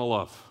slow on the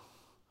love.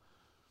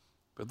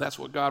 But that's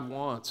what God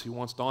wants. He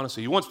wants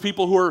honesty. He wants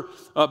people who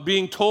are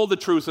being told the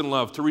truth in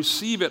love to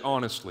receive it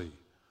honestly.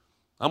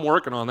 I'm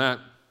working on that.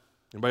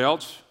 Anybody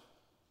else?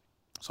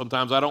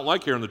 Sometimes I don't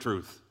like hearing the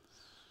truth.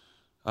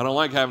 I don't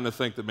like having to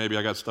think that maybe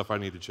I got stuff I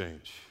need to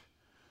change.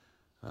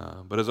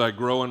 But as I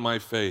grow in my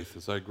faith,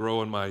 as I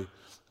grow in my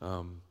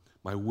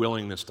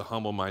willingness to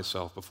humble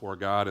myself before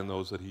God and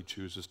those that he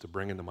chooses to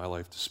bring into my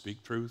life to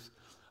speak truth,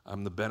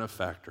 I'm the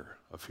benefactor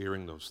of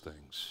hearing those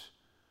things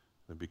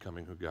and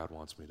becoming who God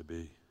wants me to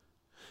be.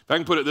 If I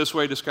can put it this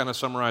way, just kind of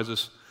summarize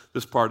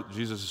this part of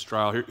Jesus'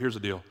 trial. Here's the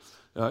deal.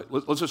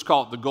 Let's just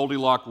call it the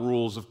Goldilocks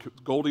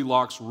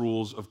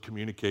rules of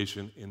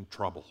communication in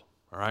trouble,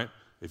 all right?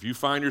 If you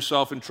find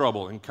yourself in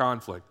trouble, in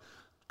conflict,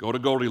 go to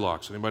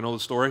Goldilocks. Anybody know the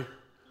story?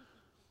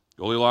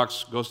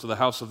 Goldilocks goes to the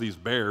house of these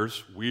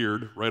bears.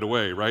 Weird, right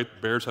away, right?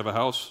 Bears have a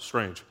house?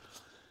 Strange.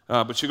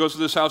 But she goes to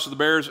this house of the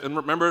bears, and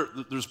remember,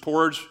 there's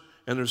porridge,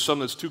 and there's some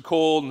that's too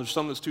cold, and there's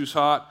some that's too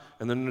hot,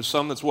 and then there's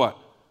some that's what?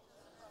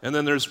 And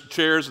then there's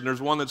chairs, and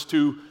there's one that's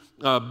too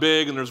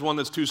big, and there's one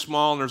that's too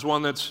small, and there's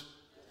one that's...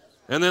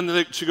 And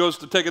then she goes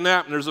to take a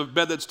nap, and there's a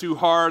bed that's too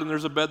hard, and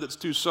there's a bed that's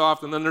too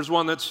soft, and then there's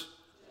one that's...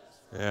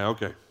 Yeah,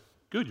 okay.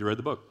 Good, you read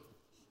the book.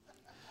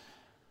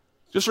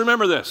 Just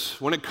remember this.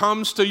 When it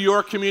comes to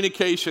your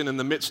communication in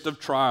the midst of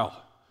trial,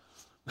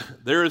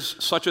 there is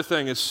such a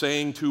thing as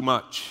saying too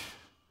much.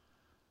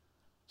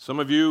 Some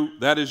of you,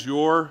 that is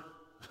your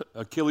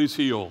Achilles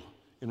heel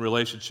in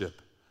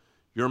relationship.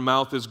 Your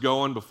mouth is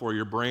going before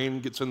your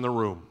brain gets in the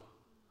room.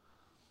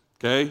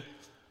 Okay?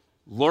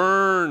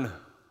 Learn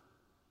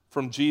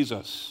from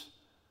Jesus.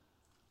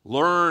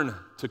 Learn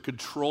to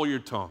control your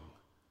tongue.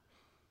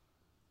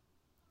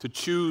 To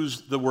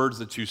choose the words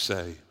that you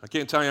say. I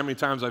can't tell you how many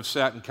times I've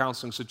sat in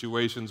counseling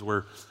situations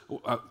where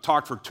I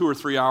talked for 2 or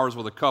 3 hours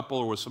with a couple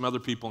or with some other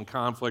people in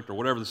conflict or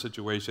whatever the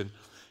situation,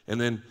 and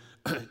then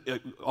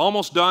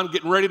almost done,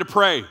 getting ready to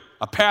pray.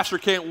 A pastor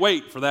can't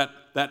wait for that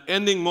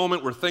ending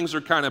moment where things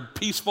are kind of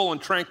peaceful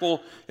and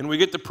tranquil, and we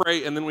get to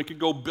pray, and then we can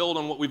go build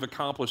on what we've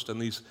accomplished in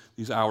these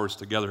hours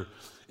together.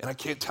 And I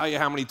can't tell you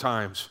how many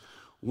times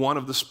one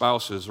of the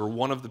spouses or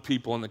one of the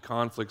people in the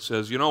conflict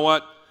says, you know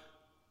what,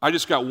 I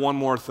just got one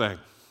more thing.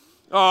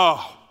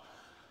 Oh,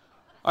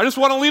 I just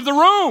want to leave the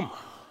room.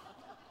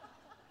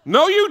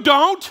 No, you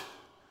don't.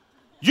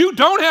 You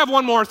don't have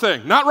one more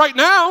thing. Not right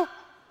now.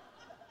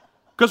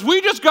 Because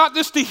we just got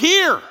this to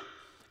here.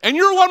 And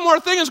your one more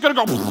thing is going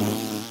to go,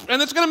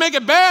 and it's going to make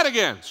it bad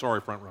again. Sorry,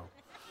 front row.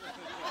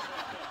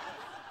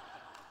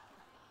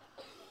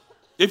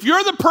 If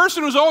you're the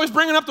person who's always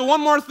bringing up the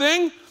one more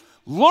thing,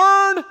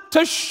 learn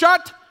to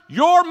shut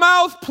your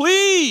mouth,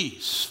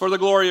 please, for the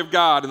glory of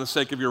God and the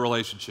sake of your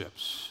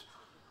relationships.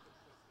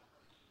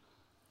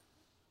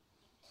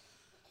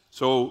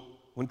 So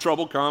when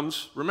trouble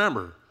comes,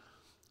 remember,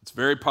 it's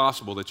very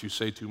possible that you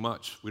say too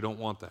much. We don't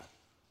want that.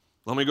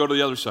 Let me go to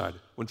the other side.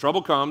 When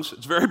trouble comes,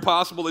 it's very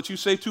possible that you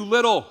say too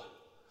little.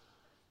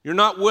 You're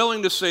not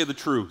willing to say the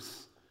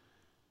truth.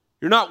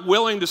 You're not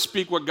willing to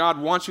speak what God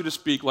wants you to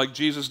speak like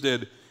Jesus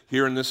did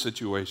here in this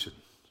situation.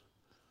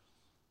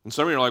 And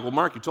some of you are like, well,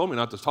 Mark, you told me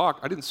not to talk.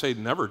 I didn't say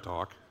never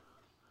talk.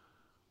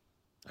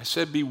 I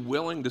said be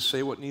willing to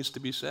say what needs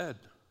to be said.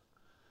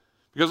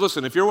 Because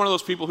listen, if you're one of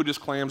those people who just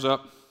clams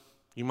up,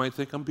 you might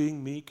think I'm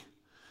being meek.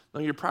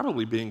 No, you're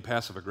probably being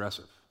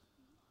passive-aggressive.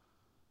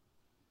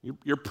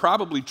 You're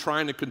probably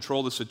trying to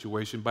control the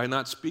situation by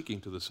not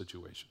speaking to the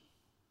situation.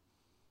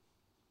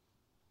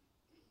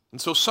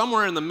 And so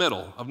somewhere in the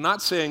middle of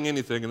not saying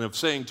anything and of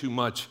saying too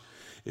much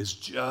is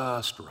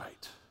just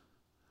right.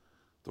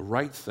 The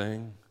right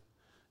thing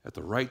at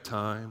the right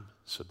time,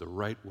 said the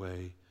right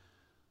way,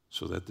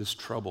 so that this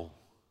trouble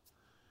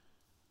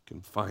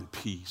can find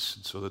peace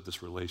and so that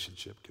this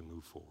relationship can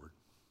move forward.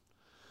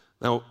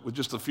 Now, with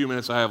just a few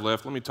minutes I have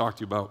left, let me talk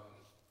to you about,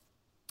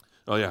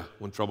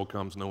 when trouble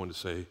comes, no one to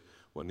say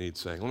what needs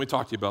saying. Let me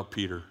talk to you about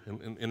Peter.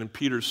 And in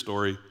Peter's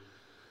story,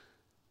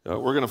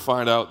 we're going to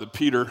find out that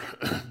Peter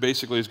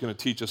basically is going to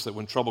teach us that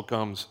when trouble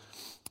comes,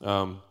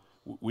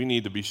 we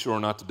need to be sure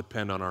not to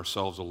depend on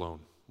ourselves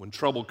alone. When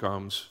trouble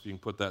comes, if you can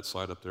put that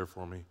slide up there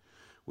for me,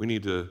 we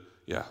need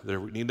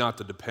not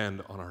to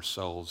depend on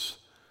ourselves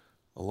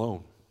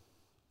alone.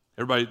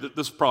 Everybody,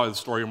 this is probably the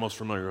story you're most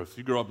familiar with. If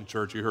you grew up in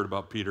church, you heard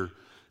about Peter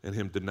and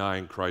him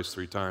denying Christ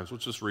 3 times.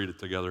 Let's just read it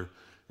together,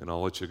 and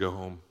I'll let you go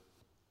home.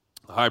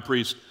 The high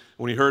priest,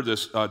 when he heard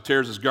this,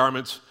 tears his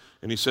garments,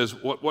 and he says,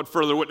 what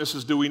further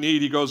witnesses do we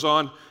need? He goes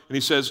on, and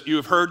he says, you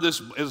have heard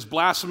this as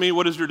blasphemy.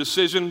 What is your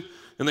decision?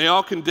 And they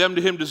all condemned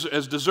him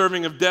as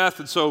deserving of death.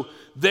 And so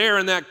there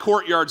in that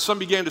courtyard, some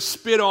began to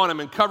spit on him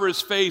and cover his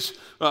face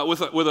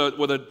with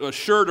a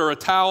shirt or a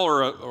towel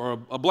or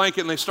a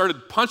blanket, and they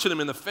started punching him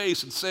in the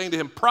face and saying to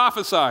him,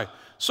 prophesy.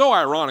 So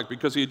ironic,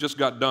 because he had just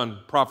got done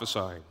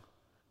prophesying.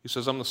 He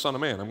says, I'm the Son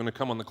of Man. I'm going to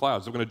come on the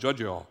clouds. I'm going to judge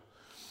you all.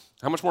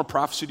 How much more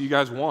prophecy do you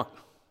guys want?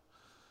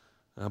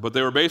 But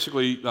they were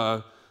basically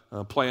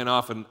playing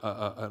off an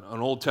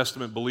Old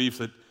Testament belief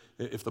that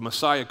if the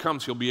Messiah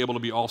comes, he'll be able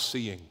to be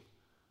all-seeing.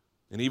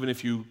 And even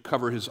if you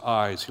cover his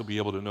eyes, he'll be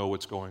able to know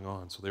what's going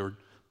on. So they were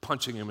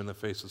punching him in the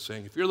face and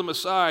saying, if you're the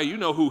Messiah, you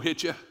know who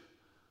hit you.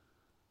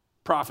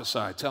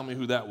 Prophesy. Tell me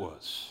who that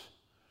was.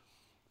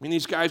 I mean,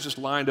 these guys just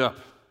lined up.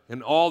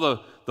 And all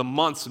the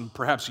months and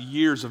perhaps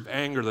years of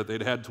anger that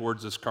they'd had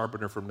towards this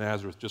carpenter from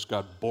Nazareth just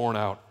got borne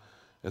out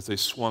as they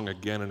swung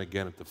again and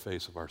again at the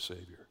face of our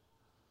Savior.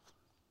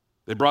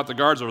 They brought the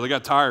guards over. They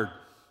got tired.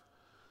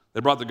 They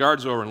brought the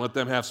guards over and let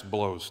them have some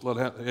blows.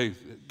 Hey,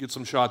 get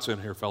some shots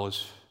in here,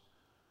 fellas.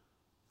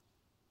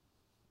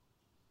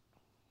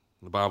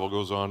 The Bible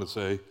goes on to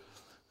say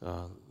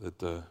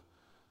that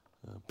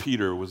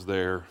Peter was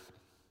there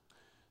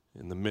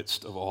in the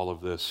midst of all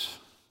of this.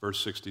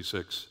 Verse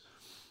 66.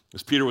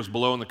 As Peter was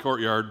below in the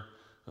courtyard,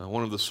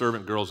 one of the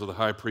servant girls of the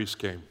high priest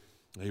came.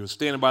 And he was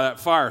standing by that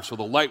fire so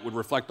the light would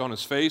reflect on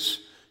his face.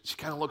 She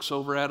kind of looks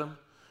over at him,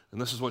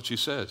 and this is what she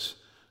says.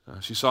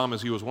 She saw him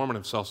as he was warming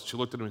himself. So she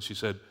looked at him and she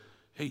said,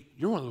 hey,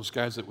 you're one of those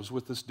guys that was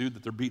with this dude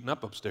that they're beating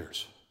up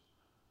upstairs.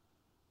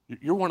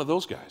 You're one of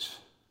those guys.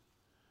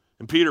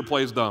 And Peter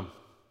plays dumb.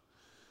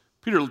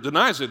 Peter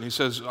denies it, and he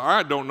says,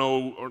 I don't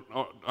know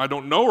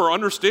or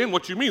understand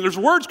what you mean. There's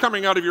words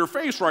coming out of your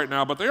face right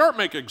now, but they aren't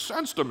making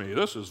sense to me.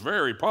 This is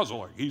very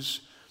puzzling.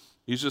 He's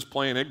just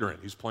playing ignorant.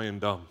 He's playing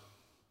dumb.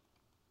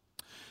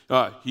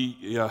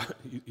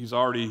 He's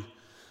already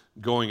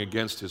going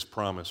against his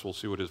promise. We'll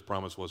see what his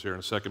promise was here in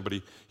a second, but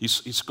he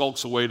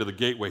skulks away to the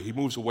gateway. He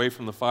moves away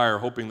from the fire,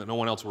 hoping that no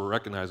one else will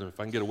recognize him. If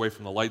I can get away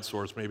from the light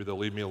source, maybe they'll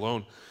leave me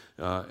alone.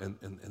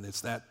 And it's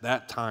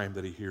that time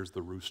that he hears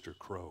the rooster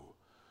crow.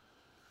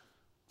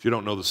 If you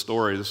don't know the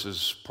story, this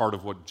is part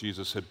of what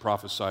Jesus had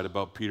prophesied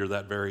about Peter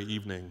that very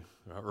evening,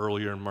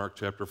 earlier in Mark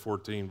chapter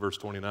 14, verse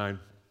 29.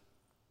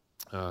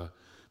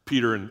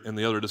 Peter and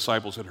the other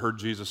disciples had heard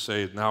Jesus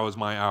say, now is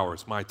my hour,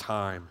 it's my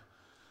time.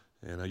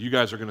 And you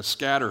guys are going to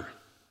scatter.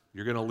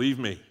 You're going to leave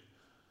me.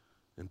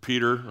 And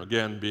Peter,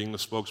 again, being the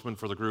spokesman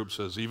for the group,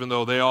 says, even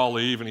though they all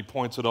leave, and he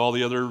points at all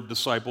the other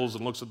disciples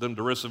and looks at them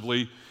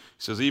derisively, he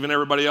says, even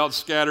everybody else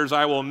scatters,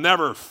 I'm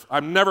never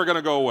going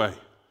to go away.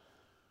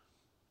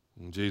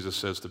 And Jesus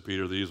says to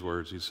Peter these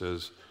words. He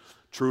says,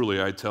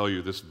 truly I tell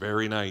you, this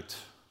very night,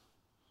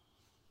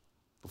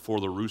 before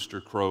the rooster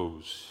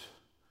crows,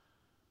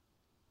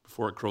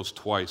 before it crows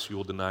twice, you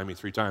will deny me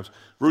 3 times.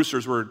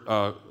 Roosters were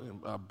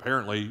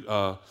apparently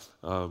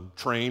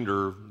trained,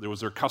 or it was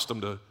their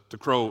custom to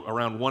crow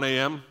around 1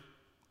 a.m.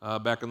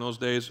 Back in those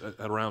days,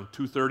 at around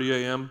 2:30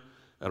 a.m.,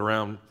 at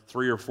around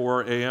 3 or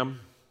 4 a.m.,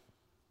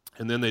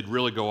 and then they'd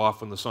really go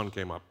off when the sun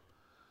came up.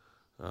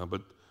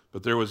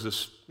 But there was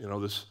this,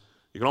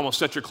 you can almost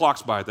set your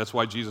clocks by it. That's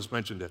why Jesus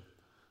mentioned it.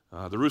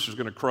 The rooster's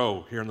going to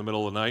crow here in the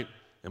middle of the night,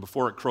 and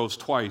before it crows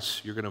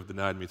twice, you're going to have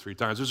denied me 3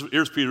 times.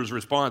 Here's Peter's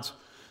response.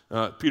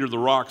 Peter the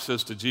rock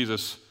says to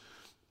Jesus,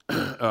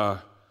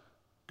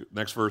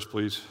 next verse,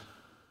 please.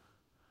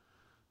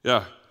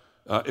 Yeah.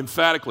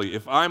 Emphatically,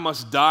 if I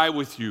must die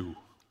with you,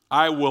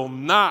 I will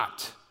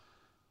not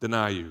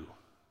deny you.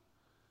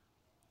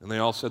 And they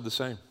all said the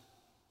same.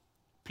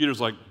 Peter's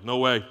like, no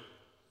way.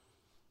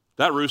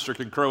 That rooster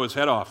can crow his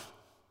head off.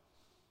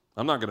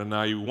 I'm not going to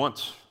deny you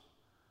once.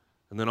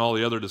 And then all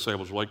the other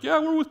disciples were like, yeah,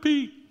 we're with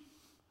Pete.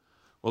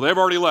 Well, they've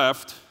already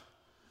left.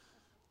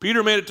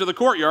 Peter made it to the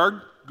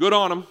courtyard. Good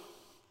on him.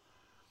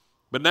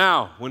 But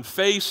now, when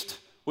faced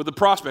with the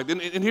prospect,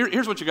 and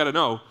here's what you got to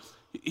know.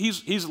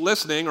 He's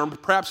listening, or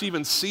perhaps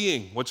even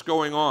seeing what's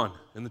going on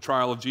in the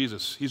trial of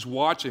Jesus. He's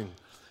watching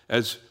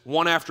as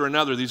one after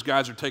another, these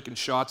guys are taking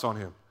shots on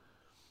him.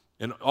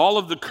 And all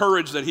of the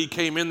courage that he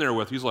came in there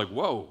with, he's like,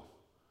 whoa,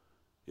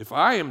 if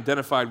I am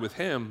identified with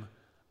him,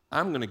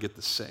 I'm going to get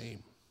the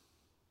same.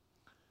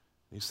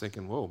 He's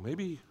thinking, whoa,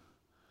 maybe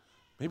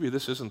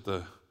this isn't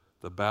the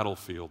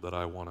battlefield that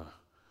I want to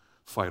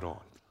fight on.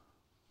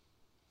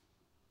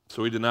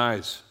 So he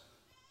denies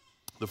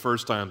the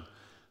first time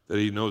that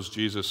he knows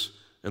Jesus,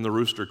 and the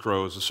rooster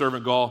crows. The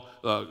servant girl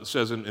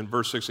says in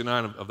verse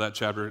 69 of that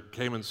chapter,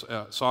 came and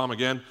saw him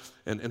again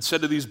and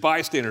said to these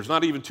bystanders,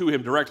 not even to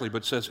him directly,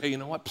 but says, hey, you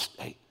know what? Psst,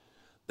 hey,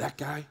 that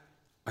guy,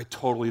 I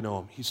totally know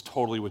him. He's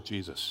totally with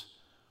Jesus.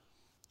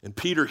 And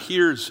Peter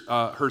hears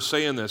her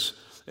saying this,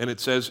 And it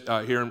says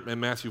here in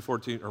Matthew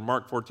 14, or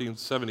Mark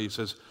 14:70, it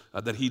says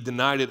that he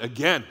denied it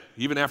again,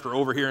 even after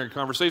overhearing a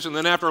conversation.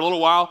 Then after a little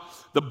while,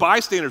 the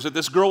bystanders that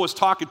this girl was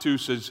talking to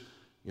says,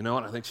 you know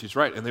what, I think she's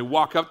right. And they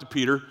walk up to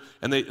Peter,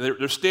 and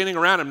they're standing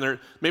around him.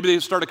 Maybe they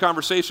start a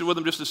conversation with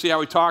him just to see how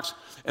he talks,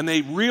 and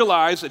they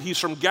realize that he's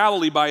from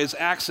Galilee by his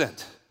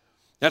accent.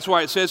 That's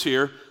why it says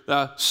here,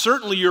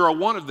 certainly you are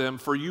one of them,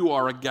 for you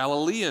are a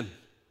Galilean.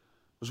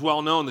 It was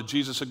well known that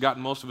Jesus had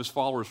gotten most of his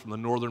followers from the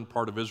northern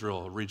part of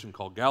Israel, a region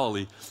called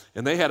Galilee,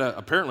 and they had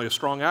apparently a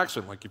strong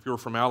accent. Like if you're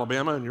from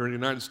Alabama and you're in the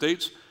United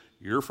States,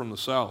 you're from the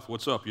South.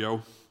 What's up,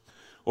 yo?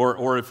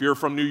 Or if you're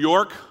from New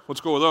York,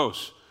 let's go with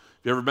those.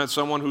 If you ever met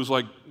someone who's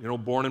like,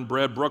 born and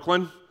bred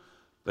Brooklyn,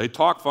 they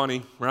talk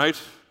funny, right?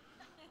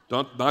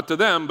 Not to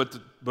them, but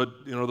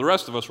the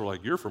rest of us were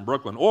like, you're from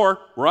Brooklyn. Or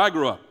where I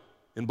grew up,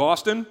 in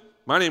Boston,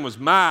 my name was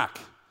Mac,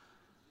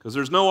 because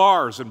there's no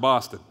R's in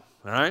Boston,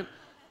 all right?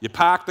 You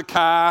park the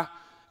car,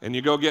 and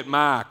you go get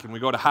Mac, and we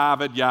go to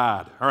Harvard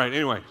Yard. All right,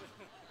 anyway.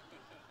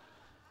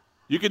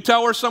 You can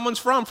tell where someone's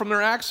from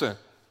their accent.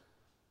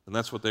 And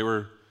that's what they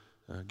were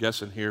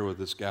guessing here with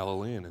this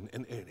Galilean.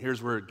 And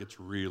here's where it gets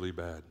really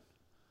bad.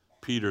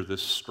 Peter,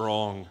 this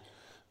strong,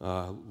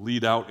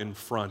 lead out in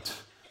front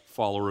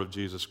follower of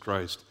Jesus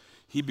Christ,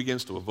 he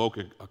begins to evoke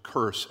a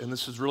curse. And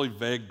this is really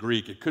vague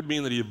Greek. It could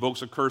mean that he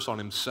evokes a curse on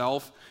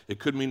himself. It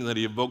could mean that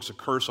he evokes a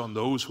curse on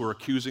those who are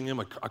accusing him,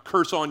 a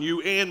curse on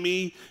you and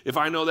me, if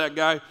I know that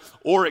guy.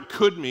 Or it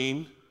could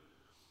mean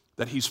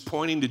that he's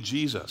pointing to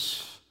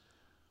Jesus.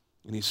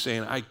 And he's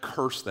saying, I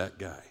curse that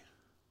guy.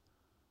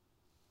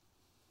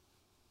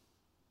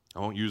 I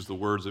won't use the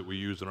words that we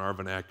use in our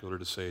vernacular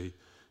to say,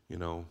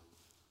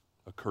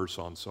 a curse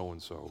on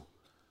so-and-so.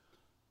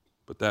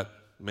 But that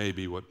may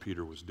be what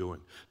Peter was doing.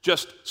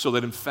 Just so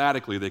that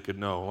emphatically they could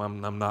know,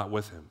 I'm not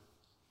with him.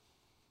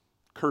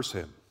 Curse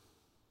him.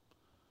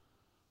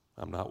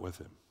 I'm not with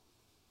him.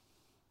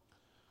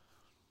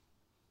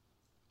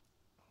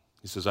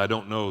 He says, I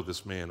don't know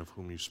this man of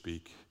whom you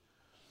speak.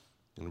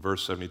 In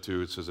verse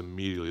 72, it says,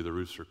 immediately the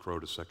rooster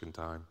crowed a second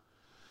time.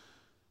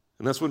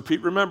 And that's when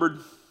Pete remembered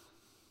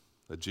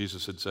that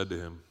Jesus had said to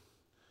him,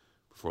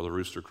 before the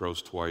rooster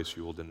crows twice,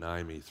 you will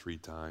deny me 3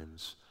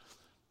 times.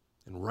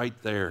 And right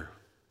there,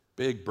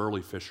 big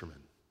burly fisherman,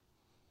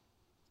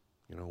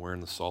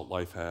 wearing the Salt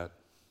Life hat.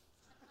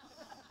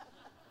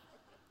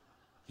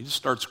 He just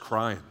starts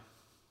crying.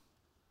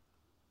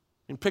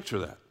 Picture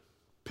that.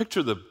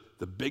 Picture the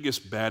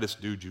biggest,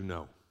 baddest dude you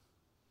know.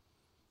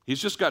 He's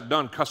just got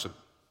done cussing.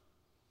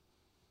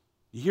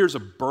 He hears a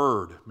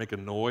bird make a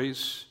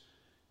noise,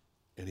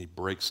 and he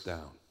breaks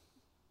down,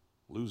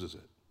 loses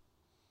it.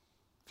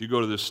 If you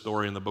go to this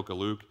story in the book of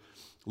Luke,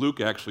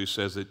 Luke actually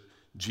says that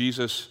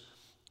Jesus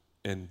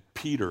and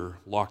Peter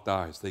locked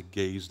eyes. They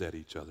gazed at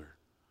each other.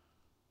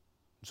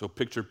 So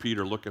picture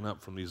Peter looking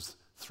up from these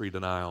 3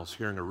 denials,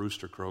 hearing a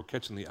rooster crow,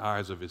 catching the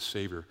eyes of his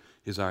Savior,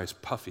 his eyes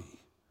puffy,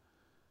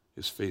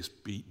 his face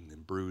beaten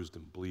and bruised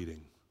and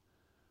bleeding.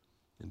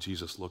 And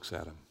Jesus looks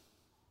at him.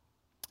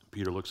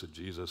 Peter looks at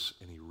Jesus,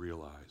 and he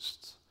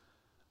realized,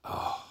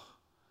 I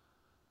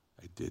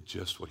did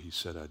just what he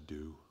said I'd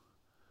do.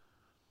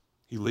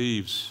 He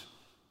leaves,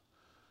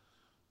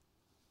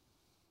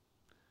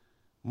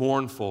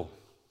 mournful,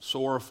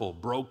 sorrowful,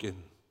 broken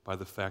by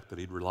the fact that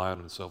he'd relied on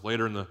himself.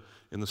 Later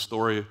in the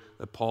story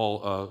that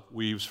Paul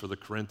weaves for the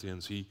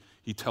Corinthians, he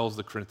tells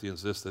the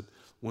Corinthians this, that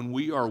when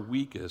we are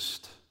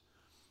weakest,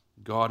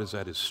 God is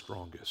at his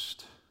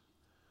strongest.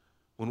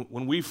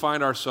 When we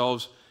find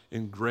ourselves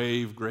in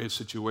grave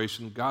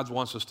situation, God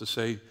wants us to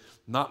say,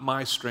 not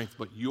my strength,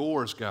 but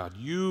yours, God.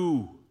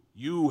 You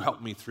help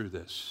me through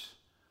this.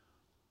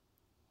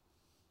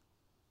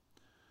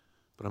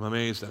 But I'm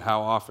amazed at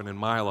how often in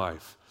my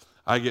life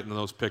I get into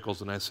those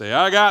pickles and I say,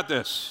 I got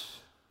this.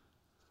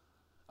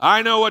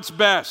 I know what's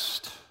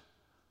best.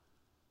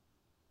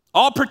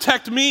 I'll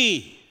protect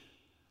me.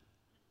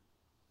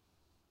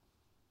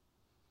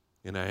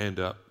 And I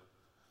end up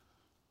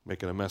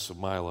making a mess of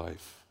my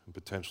life and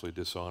potentially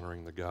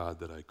dishonoring the God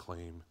that I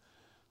claim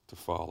to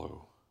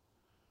follow.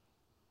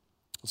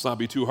 Let's not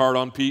be too hard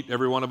on Pete.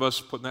 Every one of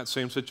us put in that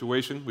same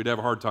situation, we'd have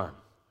a hard time.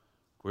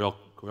 Can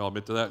we all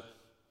admit to that?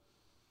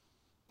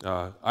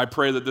 I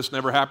pray that this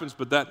never happens,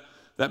 but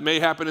that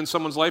may happen in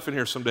someone's life in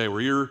here someday, where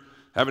you're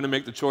having to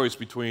make the choice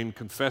between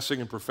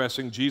confessing and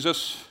professing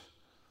Jesus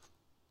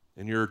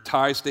and your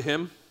ties to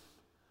him,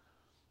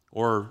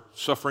 or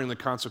suffering the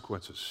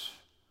consequences.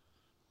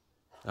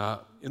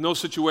 In those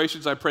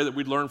situations, I pray that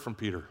we'd learn from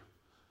Peter,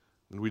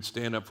 and we'd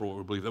stand up for what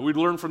we believe, that we'd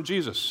learn from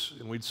Jesus,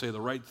 and we'd say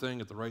the right thing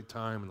at the right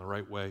time in the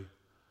right way,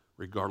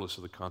 regardless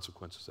of the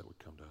consequences that would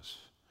come to us.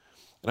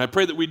 And I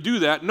pray that we do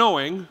that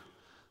knowing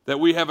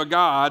that we have a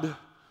God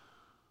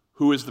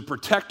who is the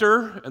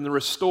protector and the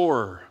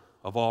restorer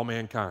of all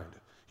mankind.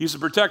 He's the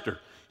protector.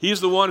 He's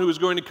the one who is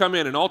going to come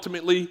in and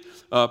ultimately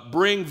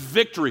bring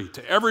victory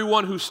to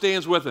everyone who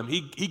stands with him.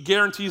 He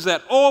guarantees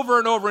that over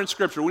and over in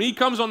Scripture. When he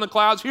comes on the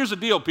clouds, here's the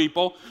deal,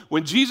 people.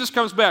 When Jesus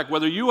comes back,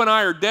 whether you and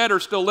I are dead or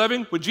still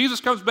living, when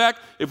Jesus comes back,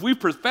 if we've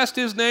professed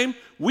his name,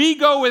 we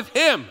go with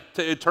him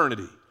to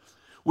eternity.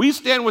 We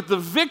stand with the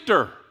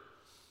victor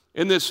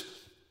in this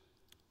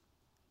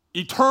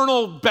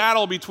eternal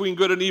battle between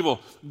good and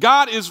evil.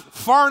 God is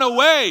far and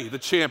away the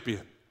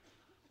champion.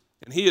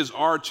 And he is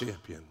our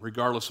champion,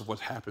 regardless of what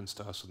happens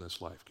to us in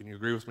this life. Can you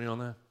agree with me on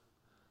that?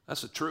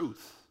 That's the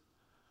truth.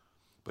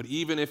 But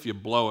even if you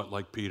blow it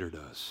like Peter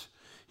does,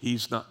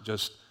 he's not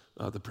just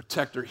the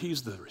protector,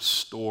 he's the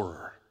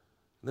restorer.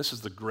 And this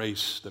is the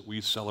grace that we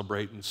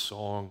celebrate in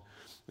song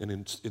and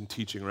in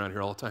teaching around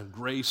here all the time.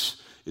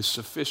 Grace is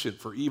sufficient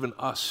for even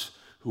us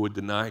who would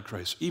deny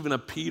Christ. Even a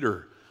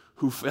Peter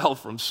who fell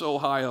from so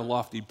high a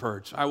lofty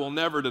perch. I will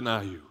never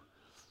deny you.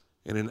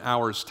 And in an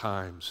hour's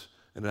time,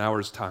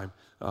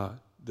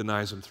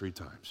 denies him 3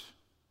 times.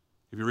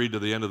 If you read to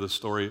the end of the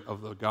story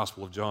of the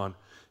Gospel of John,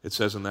 it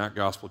says in that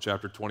Gospel,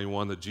 chapter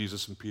 21, that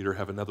Jesus and Peter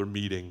have another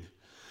meeting.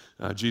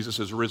 Jesus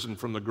has risen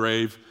from the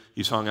grave.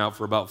 He's hung out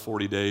for about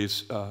 40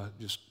 days,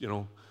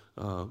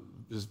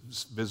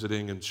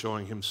 visiting and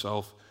showing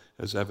himself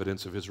as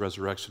evidence of his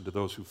resurrection to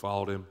those who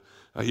followed him.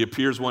 He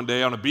appears one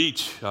day on a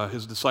beach.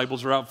 His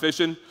disciples are out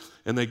fishing,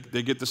 and they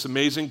get this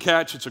amazing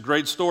catch. It's a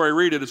great story.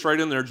 Read it. It's right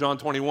in there, John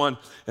 21.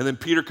 And then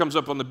Peter comes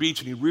up on the beach,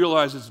 and he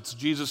realizes it's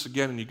Jesus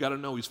again, and you got to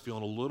know he's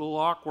feeling a little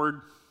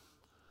awkward.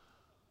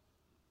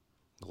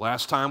 The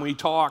last time we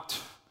talked,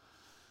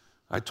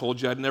 I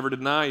told you I'd never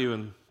deny you,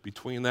 and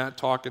between that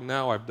talk and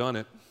now, I've done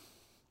it.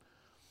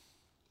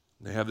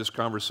 And they have this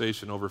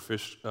conversation over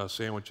fish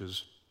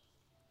sandwiches.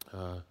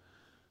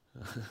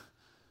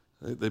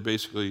 They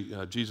basically,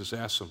 Jesus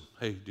asks them,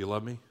 hey, do you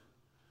love me?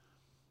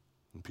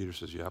 And Peter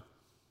says, yep.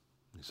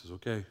 And he says,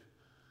 okay,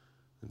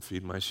 then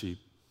feed my sheep.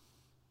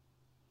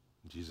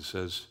 And Jesus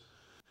says,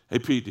 hey,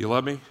 Pete, do you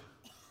love me?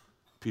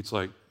 Pete's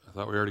like, I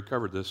thought we already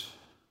covered this.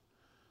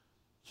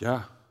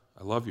 Yeah,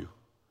 I love you.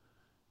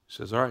 He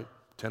says, all right,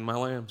 tend my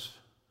lambs.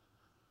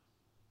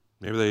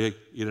 Maybe they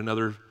eat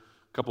another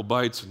couple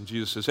bites, and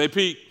Jesus says, hey,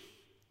 Pete,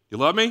 you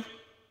love me?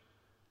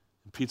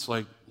 And Pete's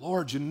like,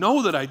 Lord, you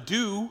know that I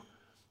do.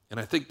 And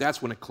I think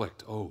that's when it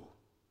clicked. Oh,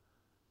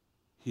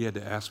 he had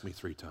to ask me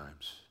 3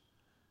 times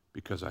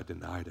because I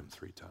denied him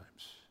 3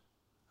 times.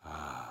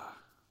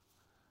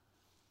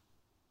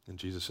 And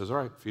Jesus says, all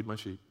right, feed my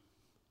sheep.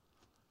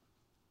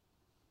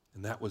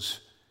 And that was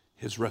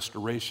his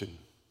restoration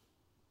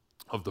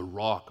of the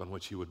rock on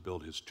which he would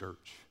build his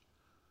church.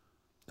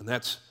 And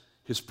that's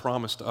his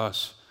promise to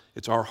us.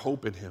 It's our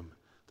hope in him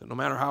that no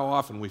matter how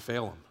often we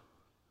fail him.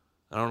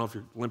 I don't know if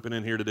you're limping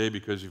in here today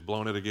because you've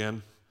blown it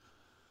again.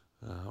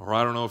 Or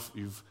I don't know if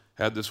you've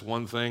had this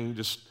one thing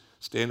just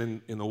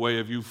stand in the way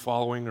of you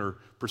following or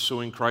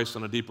pursuing Christ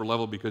on a deeper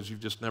level because you've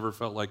just never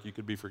felt like you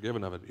could be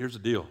forgiven of it. Here's the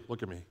deal.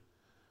 Look at me.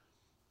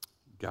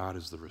 God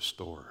is the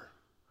restorer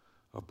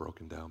of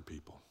broken down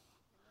people.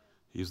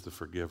 He's the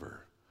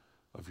forgiver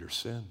of your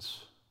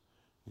sins.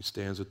 He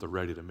stands at the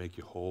ready to make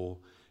you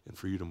whole and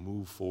for you to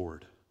move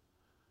forward,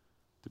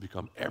 to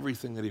become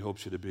everything that he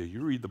hopes you to be.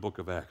 You read the book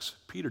of Acts.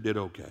 Peter did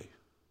okay.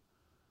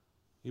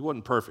 He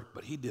wasn't perfect,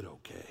 but he did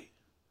okay.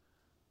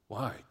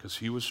 Why? Because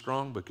he was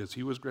strong? Because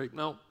he was great?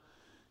 No.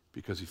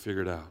 Because he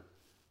figured out,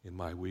 in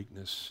my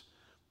weakness,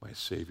 my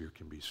Savior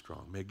can be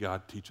strong. May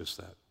God teach us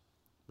that.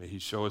 May he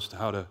show us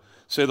how to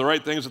say the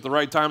right things at the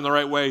right time, the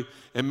right way,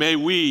 and may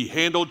we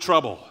handle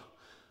trouble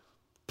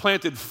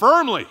planted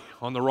firmly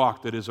on the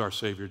rock that is our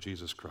Savior,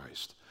 Jesus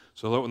Christ,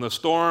 so that when the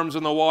storms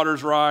and the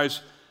waters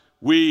rise,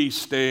 we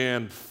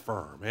stand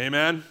firm.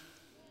 Amen?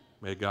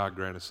 May God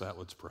grant us that.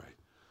 Let's pray.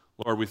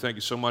 Lord, we thank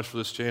you so much for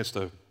this chance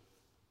to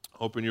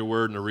open your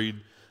word and to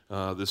read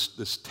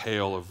this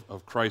tale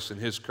of Christ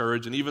and his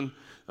courage, and even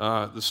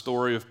the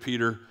story of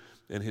Peter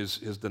and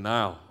his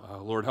denial.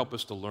 Lord, help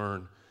us to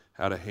learn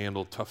how to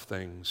handle tough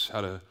things,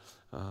 how to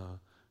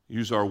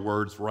use our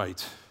words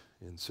right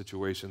in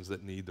situations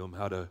that need them,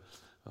 how to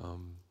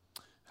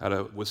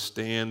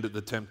withstand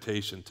the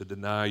temptation to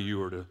deny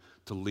you or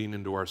to lean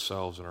into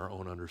ourselves and our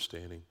own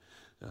understanding.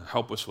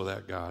 Help us with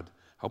that, God.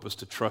 Help us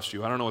to trust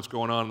you. I don't know what's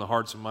going on in the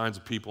hearts and minds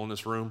of people in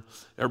this room.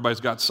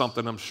 Everybody's got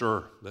something, I'm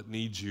sure, that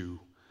needs you.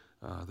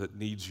 That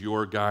needs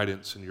your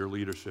guidance and your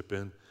leadership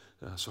in.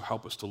 So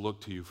help us to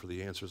look to you for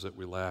the answers that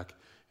we lack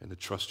and to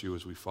trust you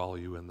as we follow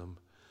you in them.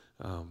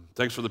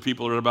 Thanks for the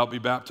people that are about to be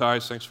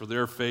baptized. Thanks for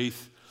their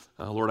faith.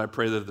 Lord, I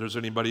pray that if there's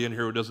anybody in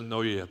here who doesn't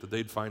know you yet, that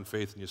they'd find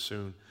faith in you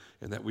soon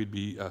and that we'd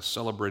be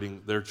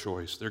celebrating their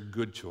choice, their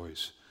good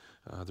choice,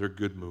 their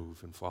good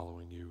move in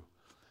following you.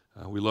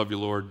 We love you,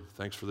 Lord.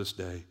 Thanks for this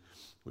day.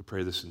 We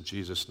pray this in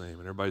Jesus' name.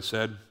 And everybody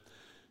said,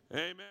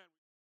 amen.